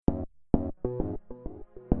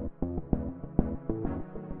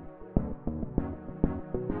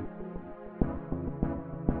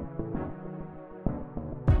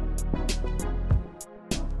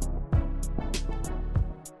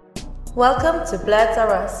Welcome to Blurds Are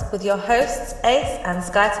Us with your hosts Ace and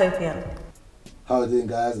Skytopian. How are you doing,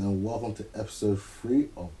 guys, and welcome to episode 3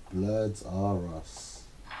 of Blurds Are Us.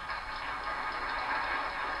 I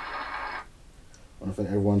want to thank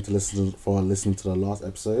everyone for listening to the last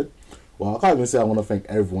episode. Well, I can't even say I want to thank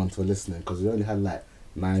everyone for listening because we only had like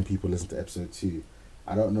 9 people listen to episode 2.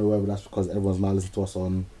 I don't know whether that's because everyone's now listening to us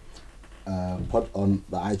on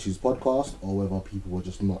the iTunes podcast, or whether people were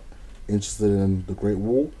just not interested in the Great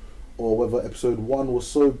Wall, or whether episode 1 was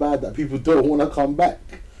so bad that people don't want to come back.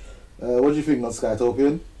 What do you think on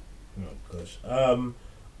Skytopian? Oh gosh.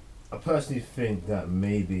 I personally think that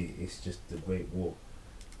maybe it's just the Great Wall.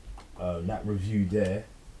 That review there.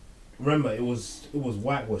 Remember, it was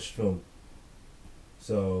whitewashed film.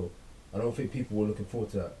 So I don't think people were looking forward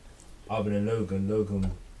to that. Other than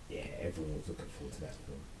Logan, yeah, everyone was looking forward to that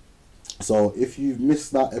film. So if you've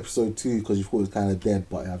missed that episode 2 because you thought it was kind of dead,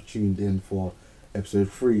 but you have tuned in for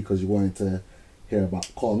episode 3 because you wanted to hear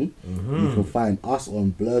about Kong, you can find us on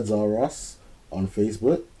Blurds Are Us on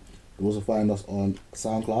Facebook. You can also find us on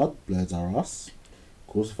SoundCloud, Blurds Are Us.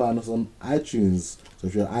 You can also find us on iTunes. So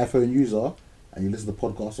if you're an iPhone user and you listen to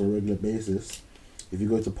podcasts on a regular basis, if you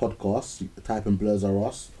go to podcasts, you type in Blurds Are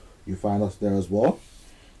Us, you find us there as well.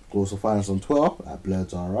 You can also find us on Twitter at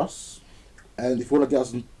Blurds Are Us. And if you want to get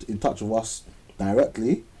us in touch with us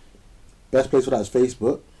directly, best place for that is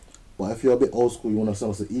Facebook. But if you're a bit old school, you want to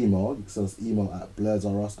send us an email, you can send us an email at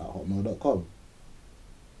blurdsareus@hotmail.com.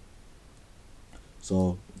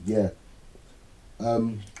 So, yeah.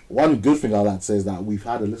 One good thing I'd like to say is that we've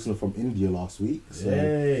had a listener from India last week. So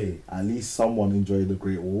Yay. at least someone enjoyed the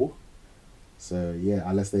Great Wall. So, yeah,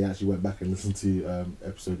 unless they actually went back and listened to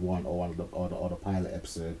episode 1 or the pilot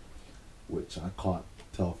episode, which I can't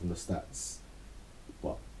tell from the stats.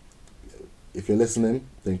 But if you're listening,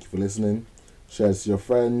 thank you for listening. Share it to your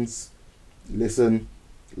friends. Listen,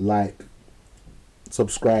 like,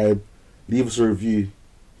 subscribe, leave us a review,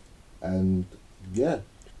 and yeah,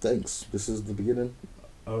 thanks. This is the beginning.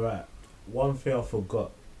 Alright, one thing I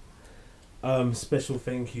forgot. Special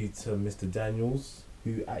thank you to Mr. Daniels,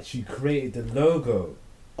 who actually created the logo.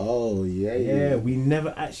 Oh yeah. Yeah, we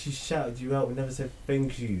never actually shouted you out, we never said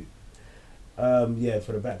thank you. For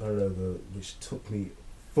the background logo, which took me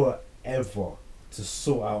forever to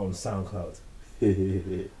sort out on SoundCloud.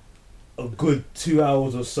 A good 2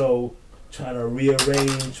 hours or so trying to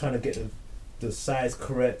rearrange, trying to get the size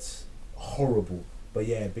correct. Horrible. But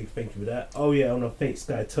yeah, big thank you for that. Oh yeah, I want to thank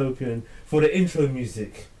Skytopian for the intro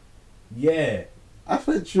music. Yeah. I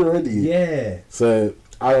thanked you already. Yeah. So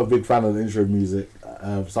I'm a big fan of the intro music.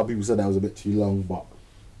 Some people said that was a bit too long, but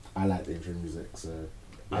I like the intro music. So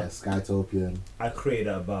yeah, Skytopian. I created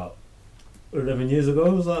that about 11 years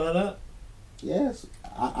ago, something like that. Yes,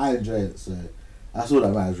 I enjoy it. So that's all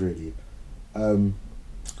that matters really.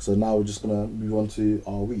 So now we're just gonna move on to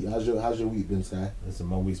our week. How's your week been, Sky? Listen,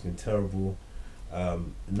 my week's been terrible.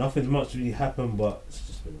 Nothing much really happened, but it's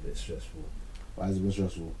just been a bit stressful. Why has it been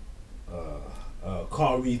stressful?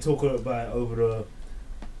 Can't really talk about it over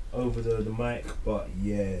the mic, but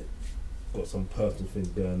yeah, got some personal things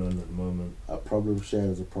going on at the moment. A problem shared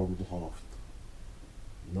is a problem halved.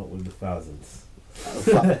 Not with the thousands.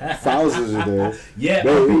 Thousands, you know. Yeah,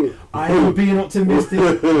 No, I am being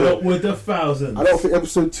optimistic. Not with the thousands. I don't think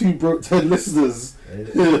episode 2 broke 10 listeners.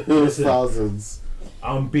 Listen, Thousands.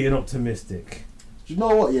 I'm being optimistic. Do you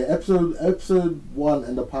know what? Yeah, episode 1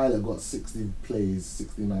 and the pilot got 60 plays,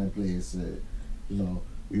 69 plays. So, you know,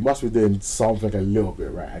 we must be doing something a little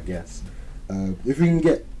bit right, I guess. If we can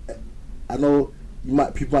get, I know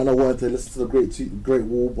people might not want to listen to the Great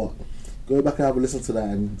Wall, but go back and have a listen to that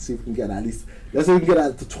and see if we can get that at least. Let's say we can get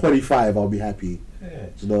that to 25. I'll be happy. Yeah.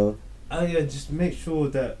 You know. Oh yeah, just make sure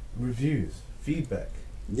that reviews, feedback.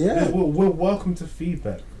 Yeah. We're welcome to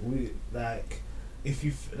feedback. We if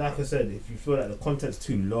you like I said, if you feel like the content's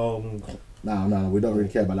too long. No, we don't really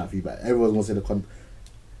care about that feedback. Everyone's gonna say the content.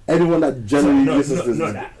 Anyone that generally listens to this.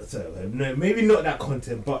 Not that. No, maybe not that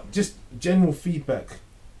content, but just general feedback.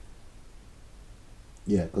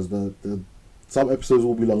 Yeah, because the some episodes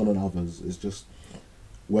will be longer than others. It's just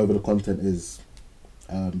wherever the content is.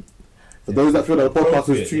 For those that feel that the podcast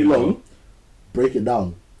is too long, break it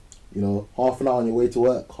down. You know, half an hour on your way to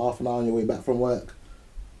work, half an hour on your way back from work,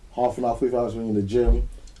 half an hour, 45 minutes when you're in the gym.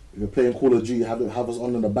 If you're playing Call of Duty, have us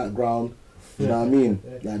on in the background. You know what I mean?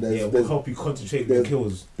 Like we'll help you concentrate with the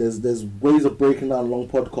kills. There's ways of breaking down long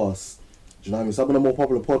podcasts. Do you know what I mean? Some of the more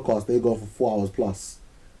popular podcasts, they go for 4 hours plus.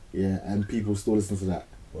 Yeah, and people still listen to that.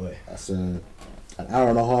 Boy. That's an hour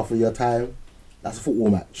and a half of your time. That's a football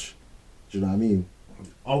match. Do you know what I mean?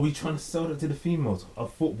 Are we trying to sell that to the females? A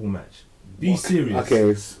football match? Be serious.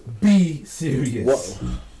 Okay. Be serious. What?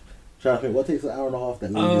 Trying to think, what takes an hour and a half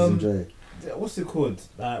that ladies enjoy? What's it called?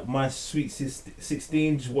 My Sweet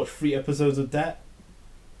 16. Just watch 3 episodes of that.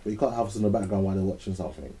 But you can't have us in the background while they're watching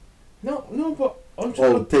something. No, but I'm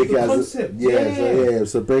trying to take the it as concept.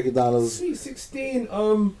 So break it down as Sweet 16.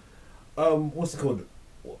 What's it called?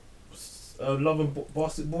 Love and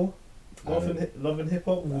Basketball. Love and Hip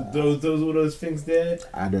Hop. Those all those things there.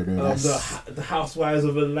 I don't know. The Housewives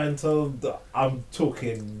of Atlanta. I'm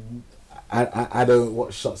talking. I don't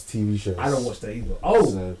watch Shots TV shows. I don't watch that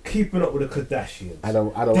either. Keeping Up with the Kardashians. I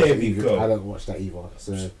don't watch that either. I don't watch that either.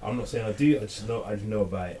 So I'm not saying I do. I just know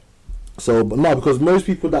about it. So, but no, because most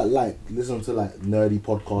people that listen to nerdy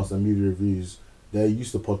podcasts and movie reviews, they're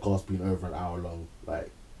used to podcasts being over an hour long.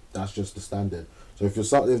 That's just the standard. So if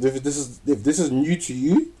this is new to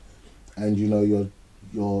you, and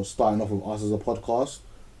you're starting off with us as a podcast,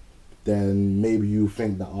 then maybe you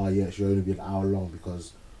think that it should only be an hour long,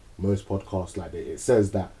 because most podcasts it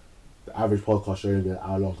says that the average podcast should only be an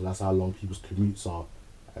hour long because that's how long people's commutes are,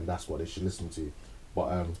 and that's what they should listen to.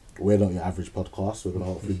 But we're not your average podcast. We're gonna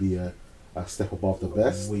hopefully be a step above the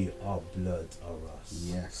best. We are Blood Are Us.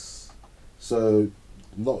 Yes. So,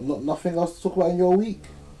 nothing else to talk about in your week?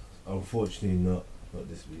 Unfortunately, not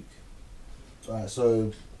this week. Right.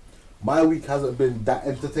 So, my week hasn't been that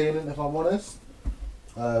entertaining, if I'm honest.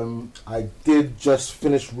 I did just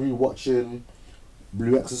finish rewatching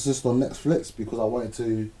Blue Exorcist on Netflix because I wanted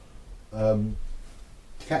to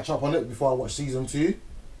catch up on it before I watch season 2.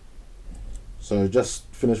 So just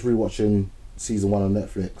finished rewatching season 1 on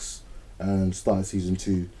Netflix and started season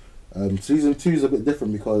 2. Season 2 is a bit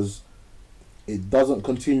different because it doesn't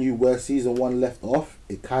continue where season 1 left off.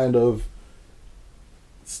 It kind of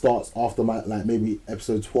starts after maybe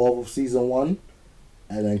episode 12 of season 1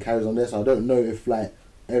 and then carries on there. So I don't know if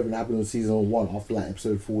everything happened in season 1 after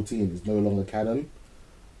episode 14 is no longer canon.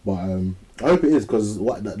 But I hope it is, because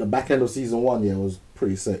the back end of season 1 was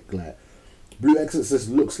pretty sick. Blue Exorcist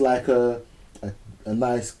looks like a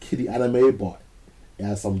nice kiddie anime, but it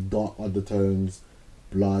has some dark undertones,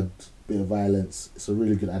 blood, bit of violence. It's a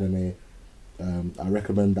really good anime. I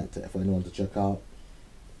recommend that for anyone to check out.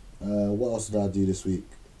 What else did I do this week?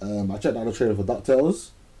 I checked out the trailer for DuckTales.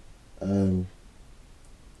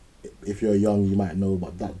 If you're young, you might know,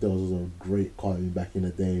 but DuckTales was a great cartoon back in the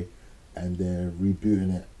day, and they're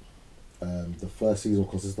rebooting it. The first season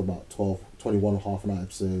consists of about 21 half-an-hour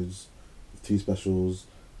episodes with 2 specials.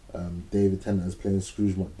 David Tennant is playing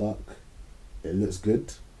Scrooge McDuck. It looks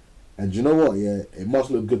good, and you know what? Yeah, it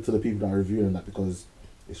must look good to the people that are reviewing that, because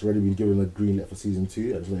it's already been given a green light for season 2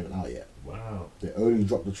 and it's not even out yet. Wow. They only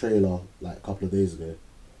dropped the trailer a couple of days ago.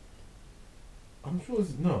 I'm sure it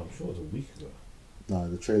was a week ago. No,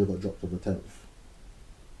 the trailer got dropped on the 10th.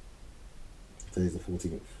 Today's the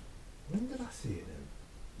 14th. When did I see it then?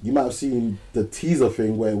 You might have seen the teaser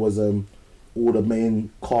thing where it was all the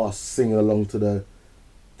main cast singing along to the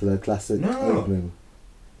classic opening.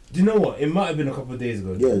 Do you know what? It might have been a couple of days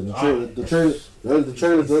ago. Yeah, the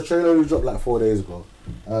trailer only dropped 4 days ago.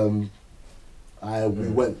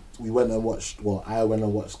 We went and watched. Well, I went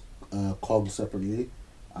and watched Kong separately.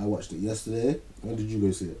 I watched it yesterday. When did you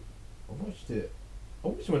go see it? I watched it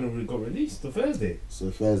when it got released, the Thursday. So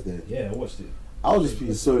Thursday. Yeah, I watched it. I was just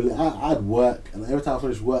feeling so late. I'd work, and every time I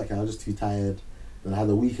finished work, I was just too tired. Then I had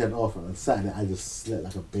the weekend off, and on Saturday I just slept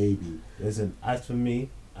like a baby. Listen, as for me,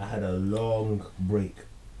 I had a long break.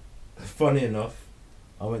 Funny enough,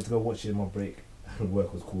 I went to go watch it in my break, and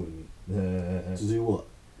work was calling me. To do what?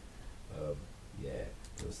 Yeah,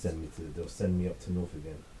 they'll send me up to North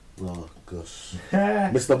again. Oh gosh,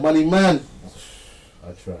 Mr. Money Man.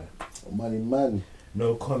 I try. Money Man.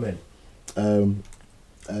 No comment.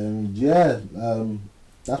 And yeah,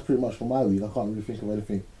 that's pretty much for my week. I can't really think of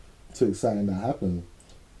anything too exciting that happened.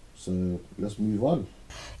 So let's move on.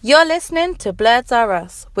 You're listening to Bloods Are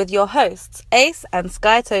Us with your hosts Ace and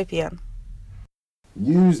Skytopian.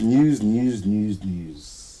 News.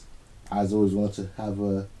 As always, wanted to have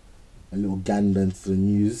a little gander into the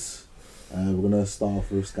news. We're gonna start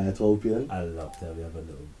off with Skytopian. I love that we have a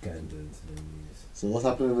little gander into the news. So what's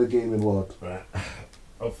happening in the gaming world? Right.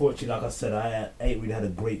 Unfortunately, like I said, I ain't really had a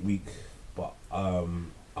great week, but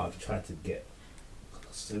I've tried to get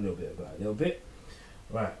a little bit.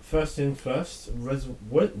 Right, first thing first,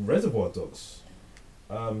 Reservoir Dogs.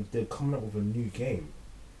 They're coming up with a new game.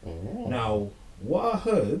 Oh. Now, what I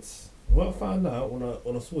found out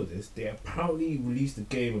when I saw this, they apparently released the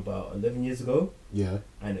game about 11 years ago. Yeah.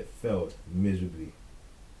 And it failed miserably.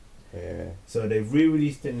 Yeah. So they've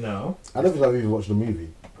re-released it now. I don't think I've even watched the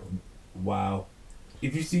movie. Wow.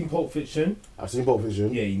 If you've seen Pulp Fiction, I've seen Pulp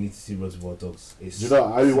Fiction. yeah, you need to see Reservoir Dogs. Do you know,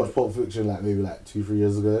 I only watched Pulp Fiction maybe 2-3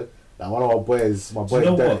 years ago. One of my boys, Do you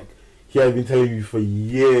know Derek, he had been telling me for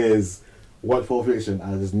years, watch Pulp Fiction,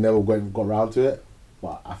 and I just never got around to it.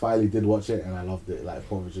 But I finally did watch it, and I loved it. Like,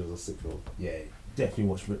 Pulp Fiction was a sick film. Yeah, definitely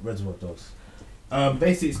watch Reservoir Dogs.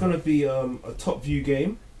 Basically, it's gonna be a top view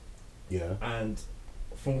game, Yeah. and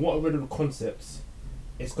from what I read of the concepts,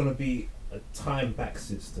 it's gonna be a time back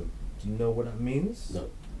system. Do you know what that means? No.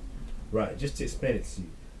 Right, just to explain it to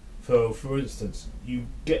you. For instance, you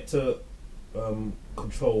get to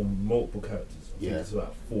control multiple characters. I think Yeah. it's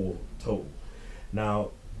about 4 total. Now,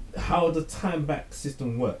 how the time back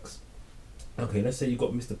system works. Okay, let's say you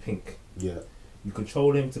got Mr. Pink. Yeah. You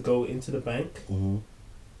control him to go into the bank. Mm-hmm.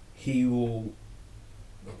 He will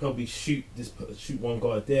probably shoot one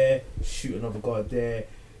guard there, shoot another guard there,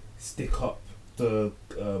 stick up the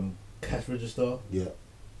cash register, Yeah.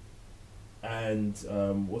 and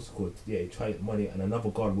what's it called? Yeah, try to get money, and another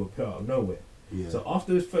guard will appear out of nowhere. Yeah. So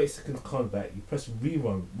after those 30 seconds come back, you press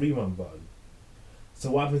rerun button.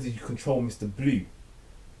 So what happens is you control Mr. Blue.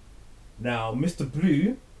 Now Mr.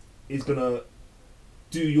 Blue is gonna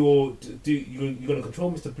you're gonna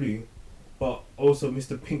control Mr. Blue, but also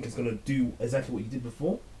Mr. Pink is gonna do exactly what you did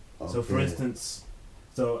before. So for Okay. instance,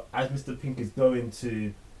 so as Mr. Pink is going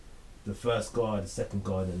to the first guard, the second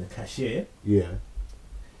guard, and the cashier, Yeah.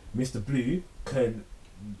 Mr. Blue can,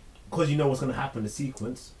 because you know what's going to happen, the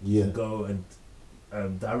sequence, Yeah. can go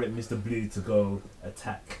and direct Mr. Blue to go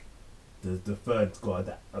attack the third guard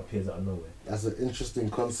that appears out of nowhere. That's an interesting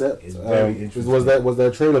concept. It's very interesting. Was there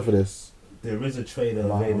a trailer for this? There is a trailer I'm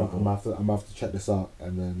gonna available. have to check this out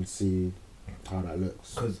and then see how that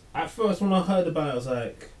looks. Because at first when I heard about it, I was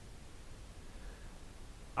like,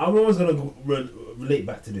 I'm always going to relate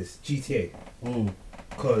back to this, GTA.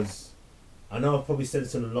 Because I know I probably said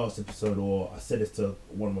this in the last episode, or I said this to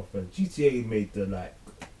one of my friends. GTA made the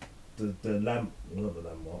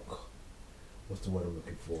landmark. What's the word I'm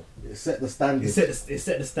looking for? It set the standard. It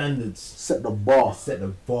set the standards. Set the bar. It set the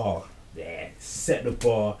bar. Yeah, set the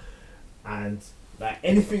bar, and like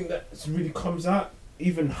anything that really comes out,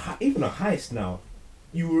 even a heist now,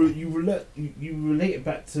 you relate it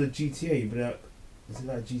back to GTA. You be like, is it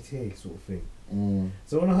like GTA sort of thing?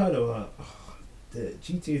 So when I heard it, I was like, oh, the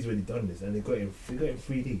GTA's already done this, and they got it in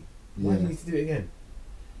 3D. Why do you need to do it again?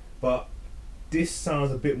 But this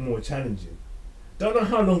sounds a bit more challenging. Don't know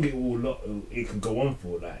how long it can go on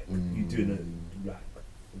for. Like you doing like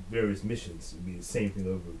various missions, it'll be the same thing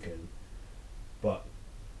over again. But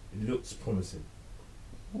it looks promising.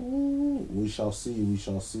 We shall see. We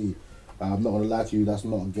shall see. I'm not gonna lie to you. That's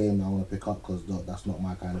not a game that I want to pick up because that's not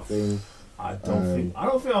my kind of thing. I don't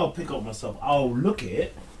think I'll pick up myself. I'll look at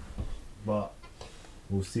it, but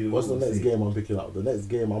we'll see. What's the next game I'm picking up? The next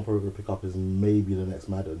game I'm probably gonna pick up is maybe the next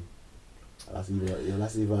Madden. That's even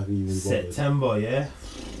I can even September, yeah.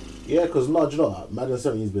 Yeah, because do you know what? Madden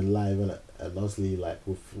 17's been live, innit? And obviously, like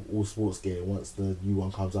with all sports games, once the new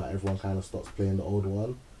one comes out, everyone kind of stops playing the old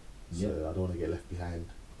one. So I don't want to get left behind.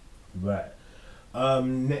 Right.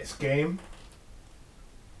 Next game,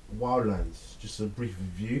 Wildlands. Just a brief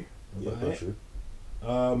review. Yeah, that's true.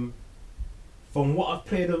 From what I've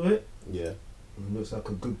played of it, Yeah. it looks like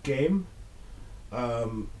a good game.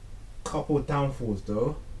 Couple of downfalls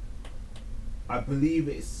though. I believe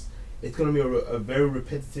it's gonna be a very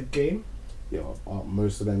repetitive game. Yeah,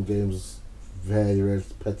 most of them games very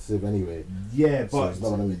repetitive anyway. Yeah, So but it's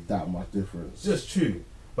not gonna make that much difference. just true.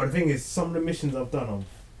 But the thing is, some of the missions I've done,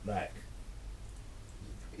 I've like,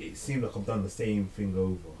 it seems like I've done the same thing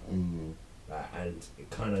over, and it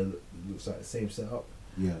kind of looks like the same setup.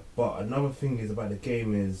 Yeah. But another thing is about the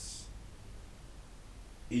game is,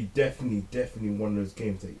 it definitely one of those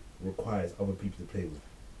games that requires other people to play with.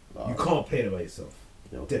 You can't play it by yourself.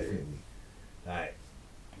 Okay. Definitely. Like,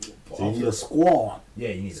 So you need a squad. yeah,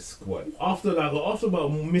 you need a squad. After about a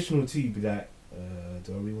mission or two, you'd be like,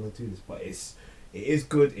 do I really want to do this? But it is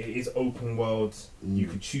good. It is open world. You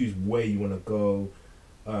can choose where you want to go.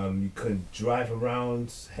 You can drive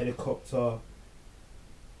around, helicopter,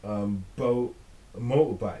 boat,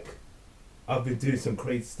 motorbike. I've been doing some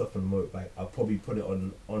crazy stuff on the motorbike. I'll probably put it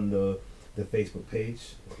on the Facebook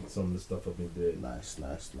page. Some of the stuff I've been doing. Nice.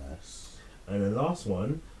 And the last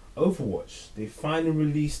one, Overwatch. They finally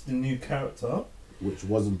released the new character. Which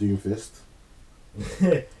wasn't Doomfist.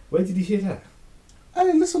 Where did you hear that?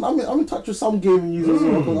 Hey, listen, I'm in touch with some gaming users.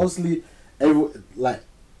 Obviously, a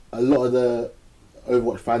lot of the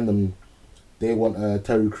Overwatch fandom, they want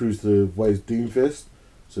Terry Crews to voice Doomfist.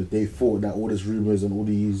 So they thought that all these rumours and all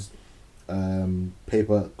these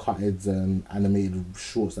paper cutteds and animated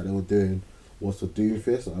shorts that they were doing was for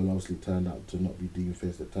Doomfist, and obviously turned out to not be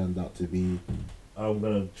Doomfist. It turned out to be. I'm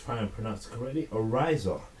gonna try and pronounce it correctly.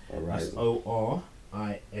 Orisa. Orisa.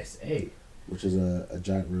 Orisa. Which is a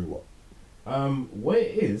giant robot. What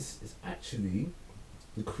it is actually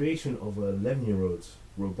the creation of an 11-year-old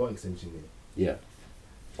robotics engineer Yeah.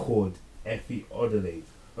 called Effie Odelade.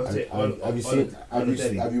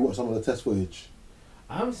 Have you watched some of the test footage?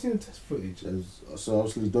 I haven't seen the test footage. So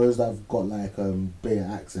obviously those that have got like beta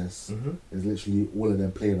access Mm-hmm. is literally all of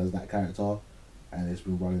them playing as that character, and it's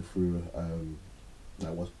been running through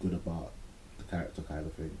like what's good about the character kind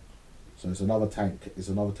of thing. So it's another tank. It's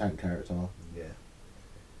another tank character.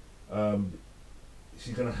 Yeah.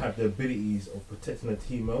 She's gonna have the abilities of protecting her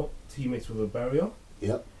teammates with a barrier.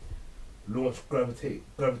 Yep. Launch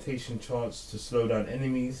gravitation charge to slow down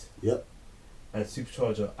enemies. Yep. And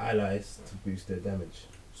supercharge her allies to boost their damage.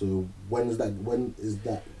 So when is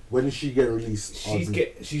when is she getting released?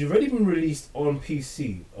 She's already been released on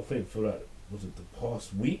PC. I think for like was it the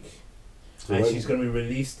past week, So and when- she's gonna be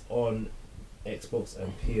released on Xbox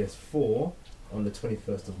and PS4 on the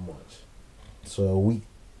 21st of March. So a week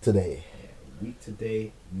today. Yeah, week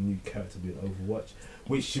today, new character being Overwatch,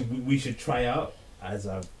 which we should try out as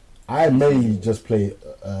I may just play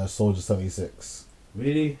Soldier 76.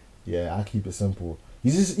 really. Yeah, I keep it simple.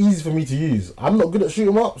 He's just easy for me to use. I'm not good at shoot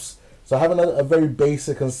 'em ups, so having a very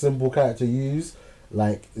basic and simple character to use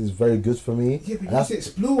like is very good for me. Yeah, but And you need to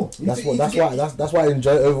explore. That's why I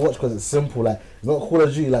enjoy Overwatch, because it's simple. Like it's not Call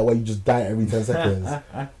of Duty like where you just die every 10 seconds.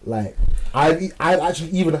 Like I've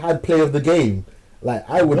actually even had play of the game. Like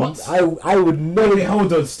I would What? I would never. Wait,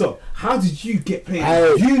 hold on, stop. How did you get played?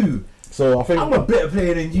 You. So I think I'm a better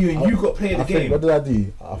player than you, and you got played the game. What did I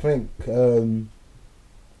do? I think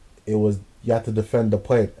it was you had to defend the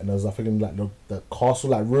point, and there was I think like the castle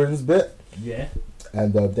like ruins bit, Yeah.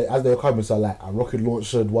 and as they were coming, so like I rocket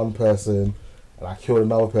launched one person, and I killed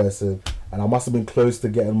another person, and I must have been close to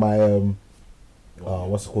getting my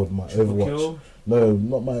what's it called, my Triple Overwatch. kill? No,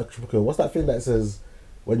 not my triple kill. What's that thing that says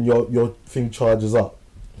when your thing charges up?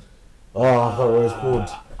 Oh, I forgot what it's called.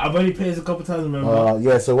 I've only played this a couple times, remember?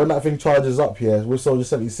 Yeah, so when that thing charges up here with Soldier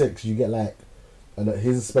 76, you get like, and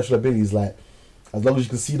his special abilities like, as long as you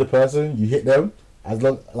can see the person, you hit them. As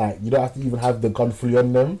long like you don't have to even have the gun fully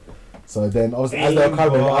on them. So then obviously as they're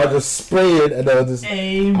coming, I just spray it and then just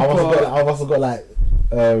I must have got like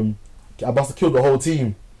I must have killed the whole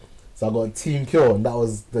team. So I got a team kill, and that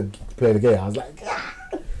was the play of the game. I was like,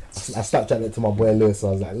 I Snapchatted it to my boy Lewis. So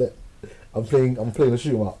I was like, look, I'm playing a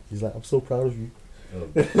shoot 'em up. He's like, I'm so proud of you.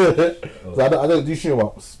 So I don't do shoot 'em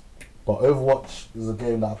ups, but Overwatch is a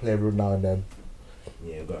game that I play every now and then.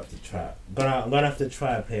 Yeah, I'm gonna have to try. I'm gonna have to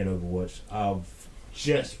try playing Overwatch. I've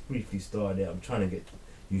just briefly started. I'm trying to get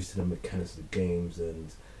used to the mechanics of the games and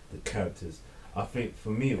the characters. I think for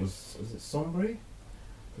me it was it Sombre?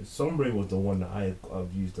 Sombre was the one that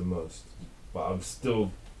I've used the most, but I'm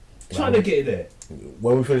still trying to get there.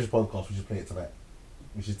 When we finish the podcast, we should play it tonight.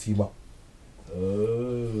 We should team up.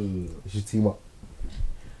 Oh, We should team up.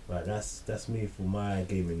 right. That's me for my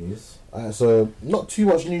gaming news. So not too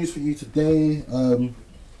much news for you today.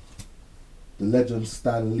 The legend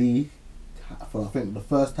Stan Lee, for I think the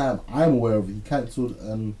first time I'm aware of it, he cancelled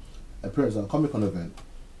an appearance at a Comic-Con event,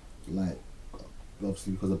 like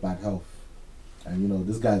obviously because of bad health. And you know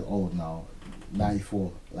this guy's old now,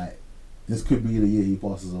 94. Like this could be the year he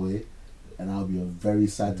passes away, and that'll be a very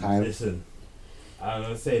sad time. Listen, I'm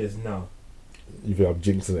gonna say this now. You think I'm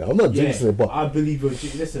jinxing it? I'm not jinxing it, but I believe you're.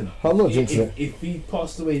 Listen, I'm not jinxing it. If he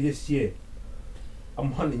passed away this year,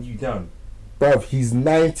 I'm hunting you down. bruv, he's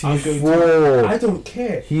 94. I don't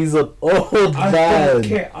care. He's an old I man. don't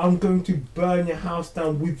care. I'm going to burn your house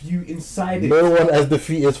down with you inside it. No one has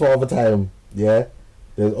defeated Father Time. Yeah,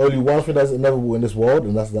 there's only one thing that's inevitable in this world,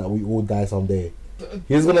 and that's that we all die someday.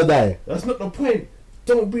 He's gonna die. That's not the point.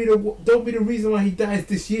 Don't be the reason why he dies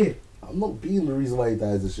this year. I'm not being the reason why he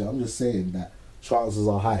dies this year. I'm just saying that chances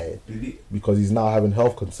are high Believe- because he's now having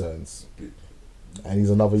health concerns, and he's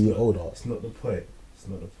another year older. It's not the point. It's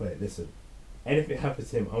not the point. Listen, anything happens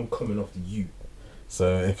to him, I'm coming after you.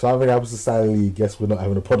 So if something happens to Stanley, guess we're not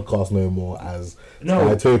having a podcast no more. As No,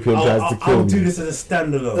 Utopian tries to kill I'll me. do this as a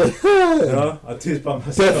standalone. You know? I'll do this by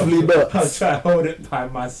myself. Definitely not. I'll try to hold it by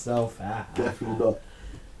myself. Definitely not.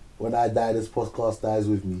 When I die, this podcast dies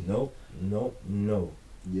with me. No.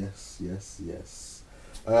 Yes.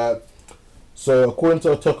 So according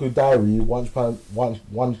to a Otaku Diary,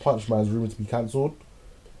 One Punch Man is rumored to be cancelled.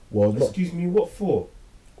 Well, not, Excuse me, what for?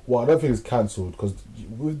 well, I don't think it's cancelled because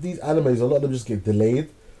with these animes, a lot of them just get delayed.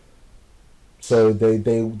 So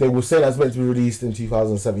they will say that's meant to be released in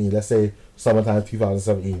 2017. Let's say summertime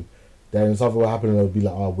 2017. Then something will happen and it'll be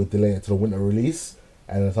like, oh, we're delaying it to the winter release.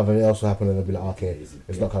 And then something else will happen and it'll be like, okay,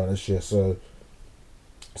 it's not coming out this year. So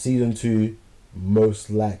season 2 most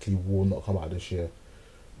likely will not come out this year.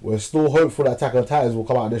 We're still hopeful that Attack on Titans will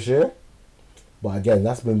come out this year. But again,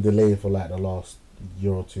 that's been delayed for like the last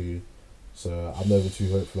year or two, so I'm never too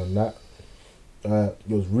hopeful on that.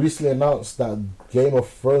 It was recently announced that Game of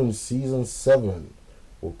Thrones season 7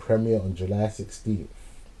 will premiere on July 16th.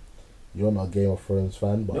 You're not a Game of Thrones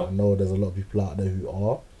fan, but Nope. I know there's a lot of people out there who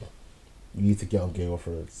are. You need to get on Game of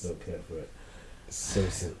Thrones. Don't care for it. It's so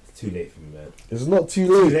sick. It's too late for me, man. It's not too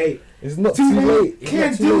Too late. late. It's not too late. It's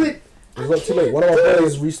Can't not too do late. it. It's not too late. One of my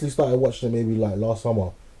boys recently started watching it maybe like last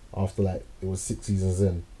summer after like it was 6 seasons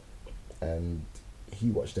in, and he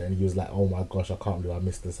watched it and he was like, "Oh my gosh, I can't believe I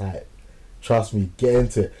missed this hype." Trust me, get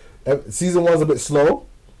into it. Season 1's a bit slow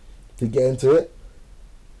to get into it,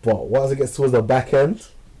 but once it gets towards the back end,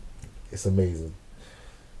 it's amazing.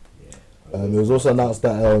 Yeah. It was also announced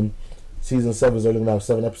that season 7 is only gonna have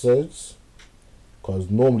 7 episodes, because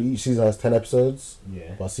normally each season has 10 episodes.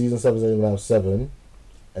 Yeah. But season 7 is only going to have 7,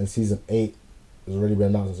 and season 8 has already been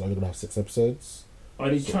announced it's only going to have 6 episodes. Are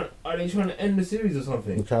they trying to end the series or We're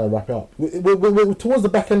something? trying to wrap it up. We're towards the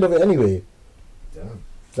back end of it anyway. Damn.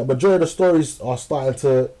 The majority of the stories are starting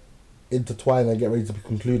to intertwine and get ready to be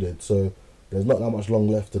concluded, so there's not that much long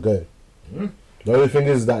left to go. Hmm? The only thing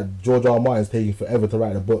is that George R. R. Martin's taking forever to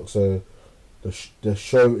write the book, so the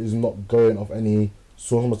show is not going off any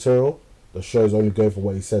source material. The show is only going from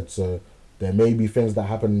what he said, so there may be things that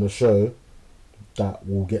happen in the show that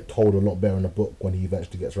will get told a lot better in the book when he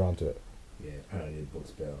eventually gets around to it. Yeah, apparently the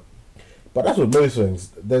book's better. But that's with most things.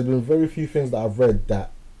 There's been very few things that I've read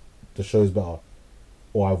that the show's better,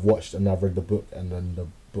 or I've watched and I've read the book and then the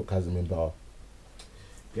book hasn't been better.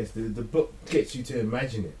 Guess the book gets you to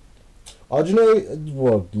imagine it. Oh, do you know?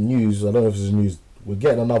 Well, news. I don't know if it's news. We're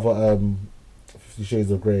getting another 50 Shades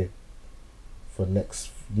of Grey for next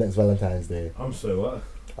Valentine's Day. I'm sorry, what?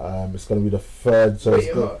 It's gonna be the third, so Wait,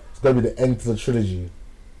 it's gonna be the end to the trilogy.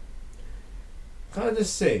 Can I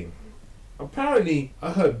just say, apparently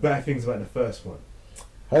I heard bad things about the first one.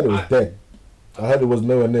 I heard it was dead. I heard it was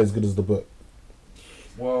nowhere near as good as the book.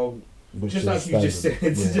 Well, Which just is like you just said,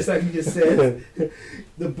 standard. Yeah. just like you just said,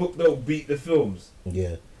 the book don't beat the films.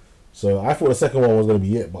 Yeah. So I thought the second one was gonna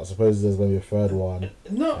be it, but suppose there's gonna be a third one.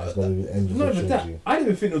 No, It's gonna be the end of not the even that. trilogy. I didn't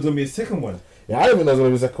even think there was gonna be a second one. Yeah, I didn't even know there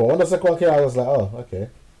was gonna be a second one. When the second one came out, I was like, oh, okay.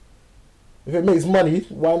 If it makes money,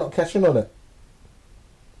 why not cash in on it?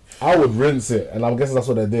 I would rinse it, and I'm guessing that's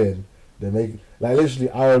what they're doing. They make like literally,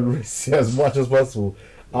 I would rinse it as much as possible.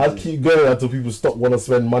 I'd keep going until people stop want to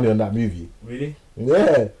spend money on that movie. Really?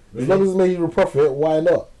 Yeah, Really? as long as it's making a profit, why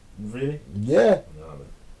not? Really? Yeah, No, man.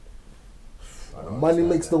 I don't money understand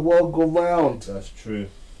makes that. the world go round. That's true.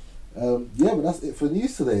 Yeah, but that's it for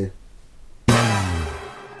news today.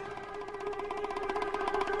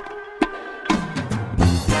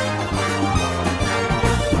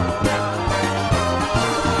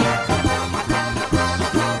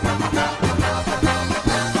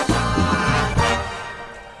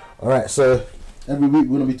 Alright, so every week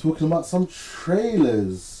we're gonna be talking about some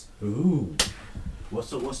trailers. Ooh.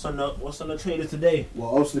 What's on the trailer today? Well,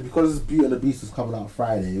 obviously because Beauty and the Beast is coming out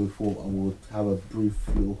Friday, we thought I would have a brief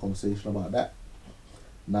little conversation about that.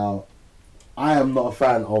 Now, I am not a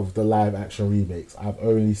fan of the live action remakes. I've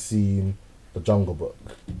only seen the Jungle Book.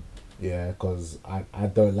 Yeah, because I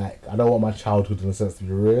don't want my childhood in a sense to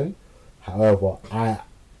be ruined. However,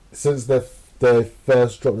 since they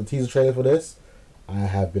first dropped the teaser trailer for this, I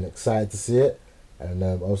have been excited to see it, and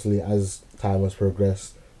obviously as time has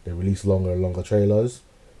progressed, they release longer and longer trailers.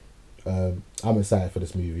 I'm excited for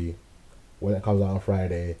this movie. When it comes out on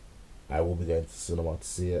Friday, I will be going to cinema to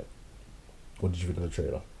see it. What did you think of the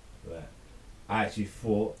trailer? Right. I actually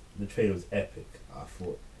thought the trailer was epic. I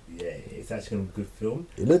thought, yeah, it's actually gonna be a good film.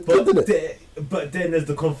 It looked good, didn't it? But then there's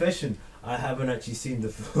the confession. I haven't actually seen the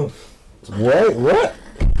film. Wait, what?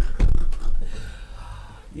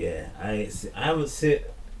 Yeah, I haven't seen.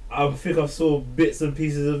 I think I saw bits and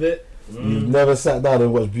pieces of it. You've never sat down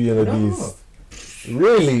and watched Beauty and the No. Beast?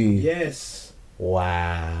 Really? Yes.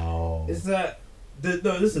 Wow. Is that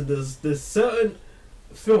listen? There's certain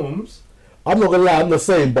films. I'm not gonna lie, I'm the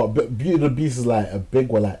same, but Beauty and the Beast is like a big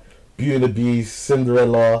one, like Beauty and the Beast,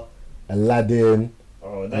 Cinderella, Aladdin,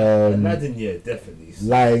 Oh, Aladdin, yeah, definitely.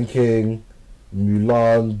 Lion King,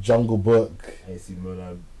 Mulan, Jungle Book. I see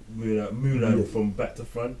Mulan Yeah. from back to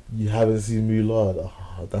front. You haven't seen Mulan?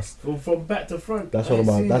 Oh, that's From back to front. that's I one of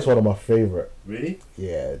ain't my seen that's it. one of my favorite. Really?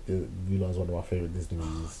 Yeah, Mulan's one of my favorite Disney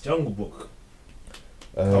movies. Jungle Book.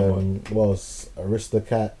 on. What else?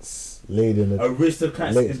 Aristocats, Lady in the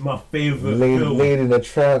Aristocats La- is my favorite film. Lady in the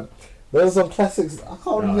Tramp. There's some classics. I can't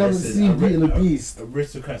believe you haven't seen Beauty and the Beast.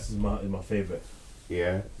 Aristocats is my favorite.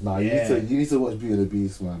 Yeah. Nah, Yeah. you need to watch Beauty and the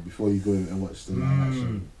Beast, man, before you go and watch the live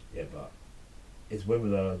action. Yeah, but it's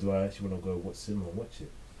whether do I actually want to go watch cinema and watch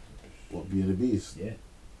it. What, Beauty and the Beast? Yeah.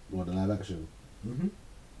 What, the live action?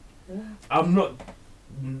 I'm not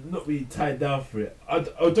really tied down for it.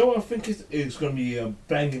 Although I think it's going to be a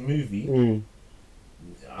banging movie,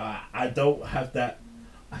 I don't have that.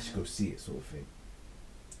 I should go see it sort of thing.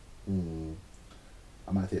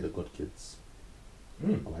 I might take the God Kids. I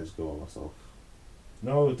might just go by myself.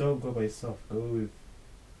 No, don't go by yourself. Go with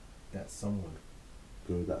that someone.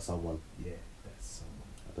 Go with that someone. Yeah, that someone.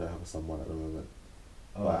 I don't have a someone at the moment.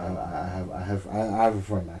 Oh, But I have a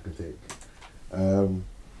friend I can take.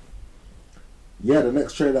 Yeah, the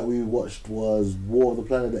next trailer that we watched was War of the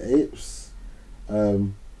Planet of the Apes. Now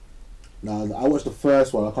I watched the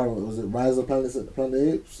first one. I can't remember. Was it Rise of the Planet of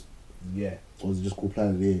the Apes? Yeah. Or was it just called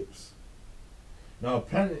Planet of the Apes? No,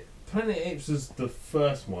 Planet Apes was the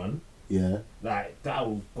first one. Yeah. Like that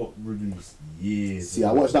got released years. See,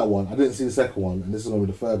 I watched that one. I didn't see the second one, and this is gonna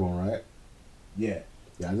be the third one, right? Yeah.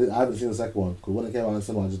 Yeah, I haven't seen the second one because when it came out in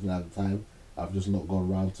cinema, I just didn't have the time. I've just not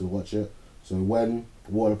gone around to watch it. So when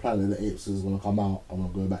War of the Planet of the Apes is gonna come out, I'm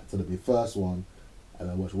gonna go back to the first one, and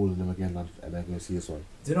then watch all of them again, and then go see this one.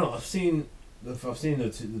 Do you know? I've seen the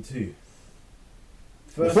two.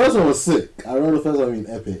 The first one was sick. I remember the first one being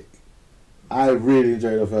epic. I really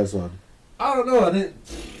enjoyed the first one. I don't know. I didn't.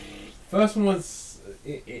 First one was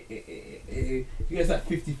you guys like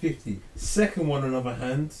 50-50. Second one, on the other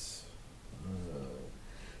hand,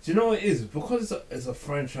 do you know what it is? Because it's a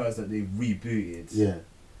franchise that they rebooted. Yeah.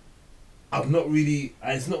 I've not really.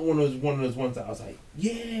 It's not one of those ones that I was like,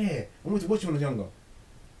 yeah, I wanted to watch it when I was younger.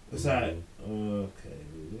 It's like, okay,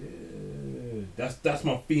 yeah. That's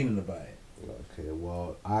my feeling about it. Okay,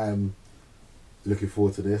 well, I'm looking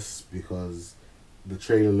forward to this because the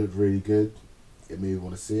trailer looked really good. It made me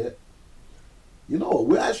want to see it. You know what?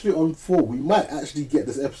 We're actually on 4. We might actually get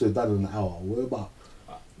this episode done in an hour. We're about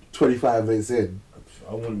 25 minutes in.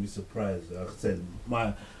 I wouldn't be surprised. Like I said,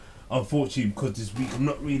 unfortunately, because this week I'm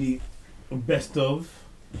not really best of.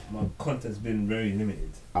 My content's been very limited.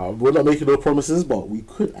 We're not making no promises, but we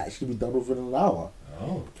could actually be done within an hour.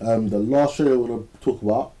 Oh. The last trailer we're going to talk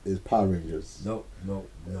about is Power Rangers. No.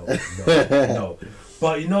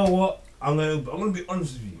 But you know what? I'm gonna be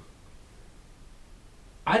honest with you.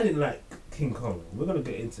 I didn't like King Kong. We're gonna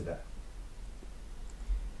get into that.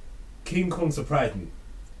 King Kong surprised me.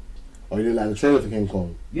 Oh, you didn't like the trailer for King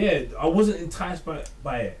Kong? Yeah, I wasn't enticed by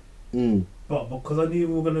it. But because I knew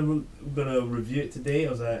we were gonna review it today,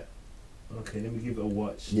 I was like, okay, let me give it a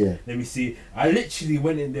watch. Yeah. Let me see. I literally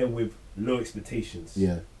went in there with low expectations.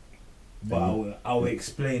 Yeah. But I will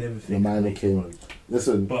explain everything. The man came.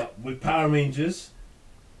 Listen. But with Power Rangers,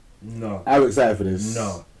 no. I'm excited for this.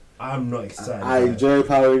 No, I'm not excited. I enjoyed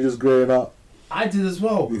Power Rangers growing up. I did as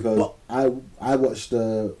well. Because I watched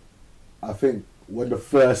I think when the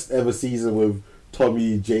first ever season with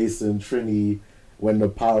Tommy, Jason, Trini, when the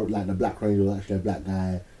Black Ranger was actually a black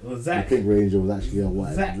guy. Well, Zach. The Pink Ranger was actually a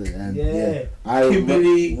white. Zach. And yeah. I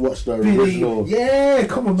Kimberly, watched the Billy. original. Yeah,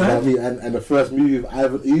 come on, man. You know what I mean? And the first movie with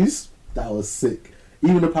Ivan Ooze, that was sick.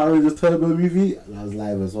 Even the Power Rangers Turbo movie, that was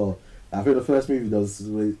live as well. I think the first movie does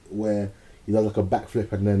where he does like a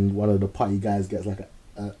backflip and then one of the party guys gets like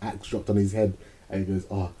an axe dropped on his head and he goes,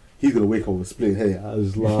 oh, he's gonna wake up with a split head. I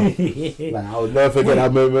just laughed. Like I would never forget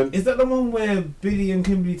that moment. Is that the one where Billy and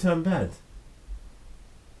Kimberly turn bad?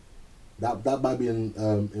 That might be in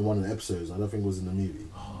one of the episodes. I don't think it was in the movie.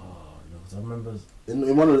 Oh no, 'cause I remember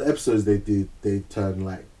in one of the episodes they turned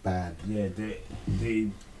like bad. Yeah, they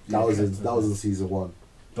that was in season 1.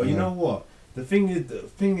 But you know what? The thing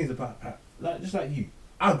is about just like you,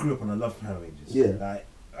 I grew up and I love Power Rangers. Yeah. Like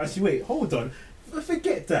actually, wait, hold on,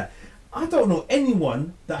 forget that. I don't know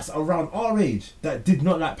anyone that's around our age that did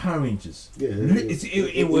not like Power Rangers. Yeah,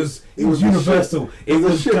 it was universal. It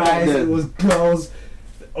was guys, it was girls.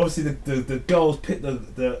 Obviously, the girls picked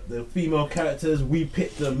the female characters. We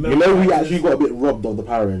picked the male. We characters. actually got a bit robbed of the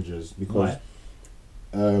Power Rangers because,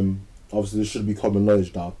 obviously, this should be common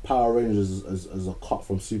knowledge now. Power Rangers is a cut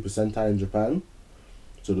from Super Sentai in Japan.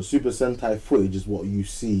 So the Super Sentai footage is what you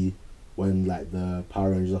see when like the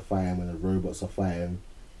Power Rangers are fighting, when the robots are fighting.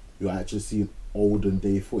 You actually see olden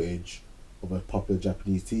day footage of a popular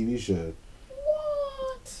Japanese TV show.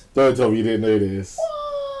 What? Don't tell me you didn't know this. What?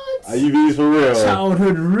 Are you being for real?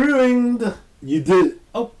 Childhood ruined. You did?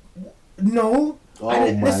 Oh no. Oh,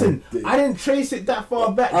 I didn't trace it that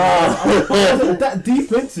far back. I wasn't that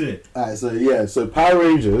deep into it. Alright, so Power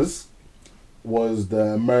Rangers was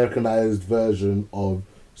the Americanized version of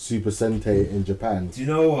Super Sentai in Japan. Do you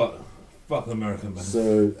know what? Fuck American, man.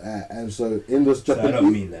 So in this I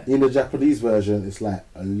don't mean that. In the Japanese version, it's like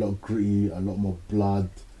a lot gritty, a lot more blood,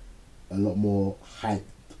 a lot more hyped,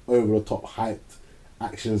 over the top hyped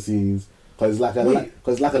action scenes. Because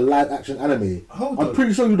it's like a live action anime. Hold I'm on.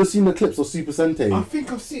 pretty sure you'd have seen the clips of Super Sentai. I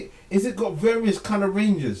think I've seen. Is it got various kind of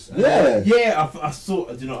ranges? Yeah. Yeah, I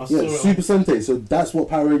saw. You know, I saw it. Super Sentai. So that's what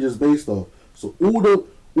Power Rangers is based off. So all the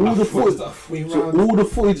footage,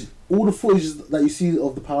 all the footage that you see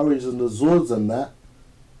of the Power Rangers and the Zords and that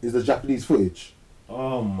is the Japanese footage.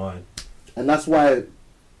 Oh my. And that's why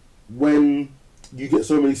when you get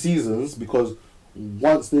so many seasons, because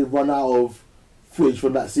once they run out of footage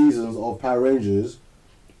from that seasons of Power Rangers,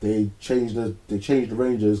 they change the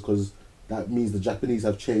Rangers, because that means the Japanese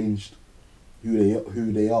have changed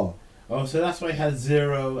who they are. Oh, so that's why it had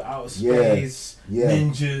Zero, Outer Space,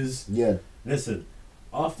 Ninjas. Yeah. Listen,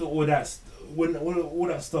 after all that, when all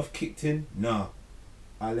that stuff kicked in,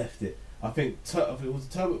 I left it. I think it was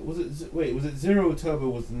Turbo. Was it Zero or Turbo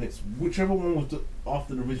was the next? Whichever one was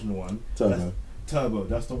after the original one. Turbo.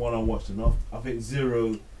 That's the one I watched. And I think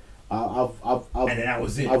Zero. And then that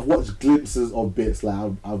was it. I've watched glimpses of bits.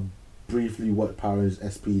 Like I've briefly watched Power Rangers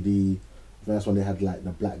SPD. That's when they had like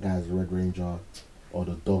the black guy as the Red Ranger, or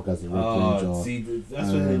the dog as the Red Ranger. See,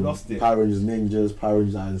 that's when they lost it. Power Rangers Ninjas, Power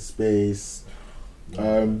Rangers Out in Space.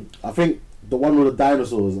 I think the one with the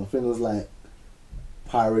dinosaurs. I think it was like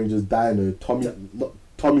Power Rangers Dino.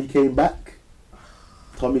 Tommy came back.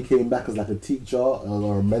 Tommy came back as like a teacher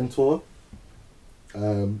or a mentor.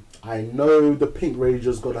 I know the Pink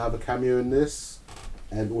Ranger's gonna have a cameo in this,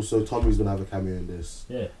 and also Tommy's gonna have a cameo in this.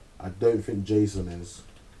 Yeah. I don't think Jason is.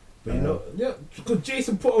 But you know, yeah, because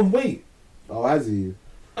Jason put on weight. Oh, has he?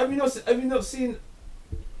 Have you not seen?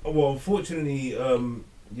 Well, unfortunately,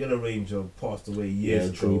 Yellow Ranger passed away years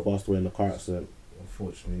ago. He passed away in a car accident.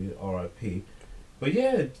 Unfortunately, R.I.P. But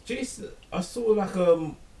yeah, Jason, I saw like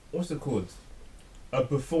what's it called? A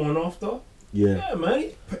before and after. Yeah. Yeah,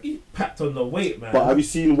 man, he packed on the weight, man. But have you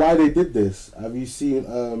seen why they did this? Have you seen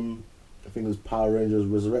I think it was Power Rangers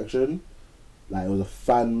Resurrection? Like, it was a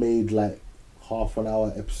fan made like half an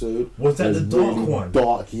hour episode. Was that the dark really one?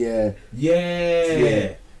 Dark, yeah.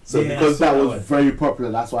 Yeah. So because that was very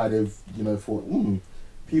popular, that's why they've thought,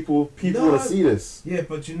 people want to see this. Yeah,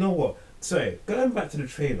 but you know what? Sorry, going back to the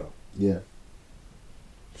trailer. Yeah.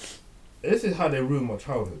 This is how they ruined my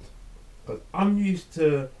childhood. Because I'm used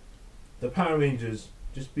to the Power Rangers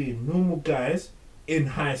just being normal guys in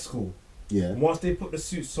high school. Yeah. Once they put the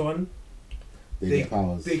suits on, They get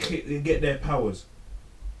powers. They get their powers.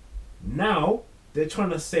 Now they're trying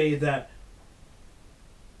to say that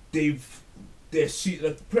they're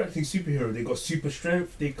practically superhero. They got super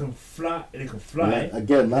strength. They can fly. Yeah,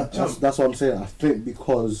 again, that's what I'm saying. I think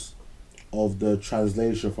because of the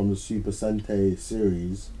translation from the Super Sentai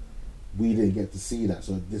series, we didn't get to see that.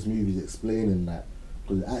 So this movie is explaining that,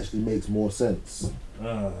 because it actually makes more sense.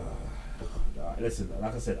 Listen,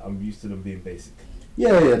 like I said, I'm used to them being basic.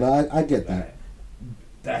 Yeah, no, I get that.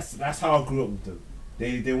 That's how I grew up with them.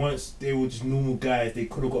 They were just normal guys. They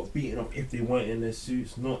could have got beaten up if they weren't in their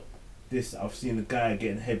suits. Not this. I've seen a guy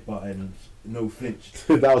getting headbutted and no flinch.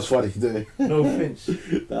 That was funny, though. No flinch.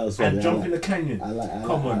 That was funny. And jump in the canyon.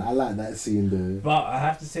 Come on. I like that scene, though. But I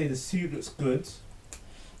have to say the suit looks good.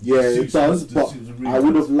 Yeah, it does. But really I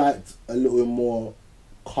would have liked a little bit more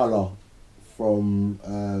colour from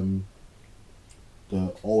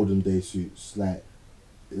the olden day suits. Like,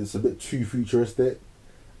 it's a bit too futuristic.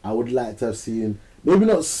 I would like to have seen, maybe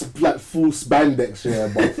not like full spandex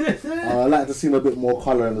here, but I'd like to see a bit more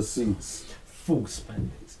colour in the suits. Full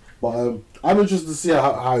spandex. But I'm interested to see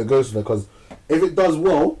how it goes for that, because if it does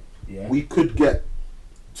well, we could get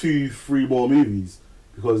 2-3 more movies,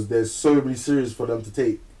 because there's so many series for them to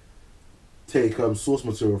take source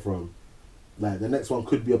material from. Like, the next one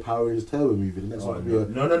could be a Power Rangers Turbo movie. The next one could be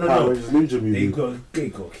a Power Rangers Ninja movie. They got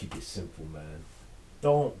to keep it simple, man.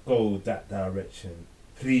 Don't go that direction,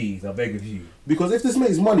 please. I beg of you. Because if this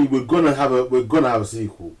makes money, we're gonna have a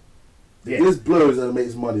sequel. Yeah. If this blows and it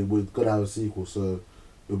makes money, we're gonna have a sequel. So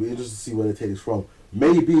it'll be interesting to see where they take this from.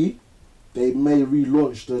 Maybe they may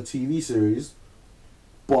relaunch the TV series,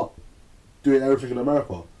 but doing everything in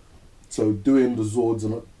America. So doing the Zords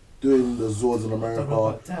in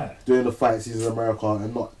America, doing the fight scenes in America,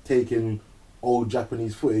 and not taking old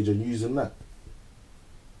Japanese footage and using that.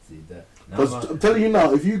 See that? Because I'm telling you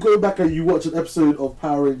now, if you go back and you watch an episode of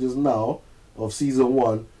Power Rangers now, of season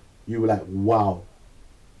 1, you were like, wow,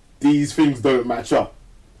 these things don't match up.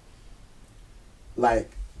 Like,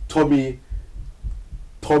 Tommy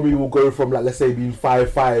will go from, like, let's say being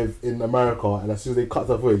 5'5" in America, and as soon as they cut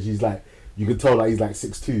the footage, he's like, you can tell that he's like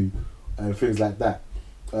 6'2", and things like that.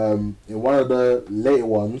 In one of the later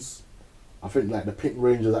ones, I think like the Pink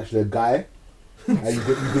Ranger is actually a guy, And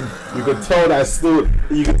you can tell that it's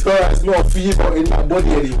not a female in that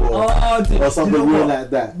body anymore. Dude, or something you know weird what? like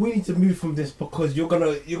that. We need to move from this because you're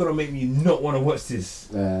gonna make me not want to watch this.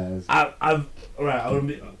 I'm not.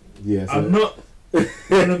 Yeah, I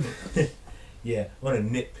want to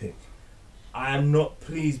nitpick. I am not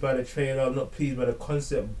pleased by the trailer. I'm not pleased by the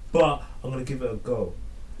concept, but I'm gonna give it a go.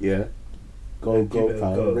 Yeah. Go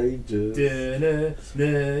Power Rangers.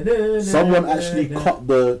 Someone actually cut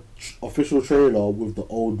the official trailer with the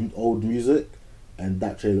old music, and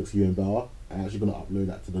that trailer looks even better. I'm actually gonna upload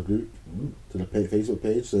that to the group, to the Facebook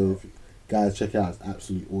page. So if you guys check it out, it's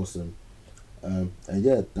absolutely awesome. And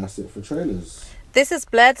yeah, that's it for trailers. This is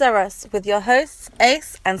Blurds Are Us with your hosts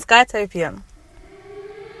Ace and Skytopian.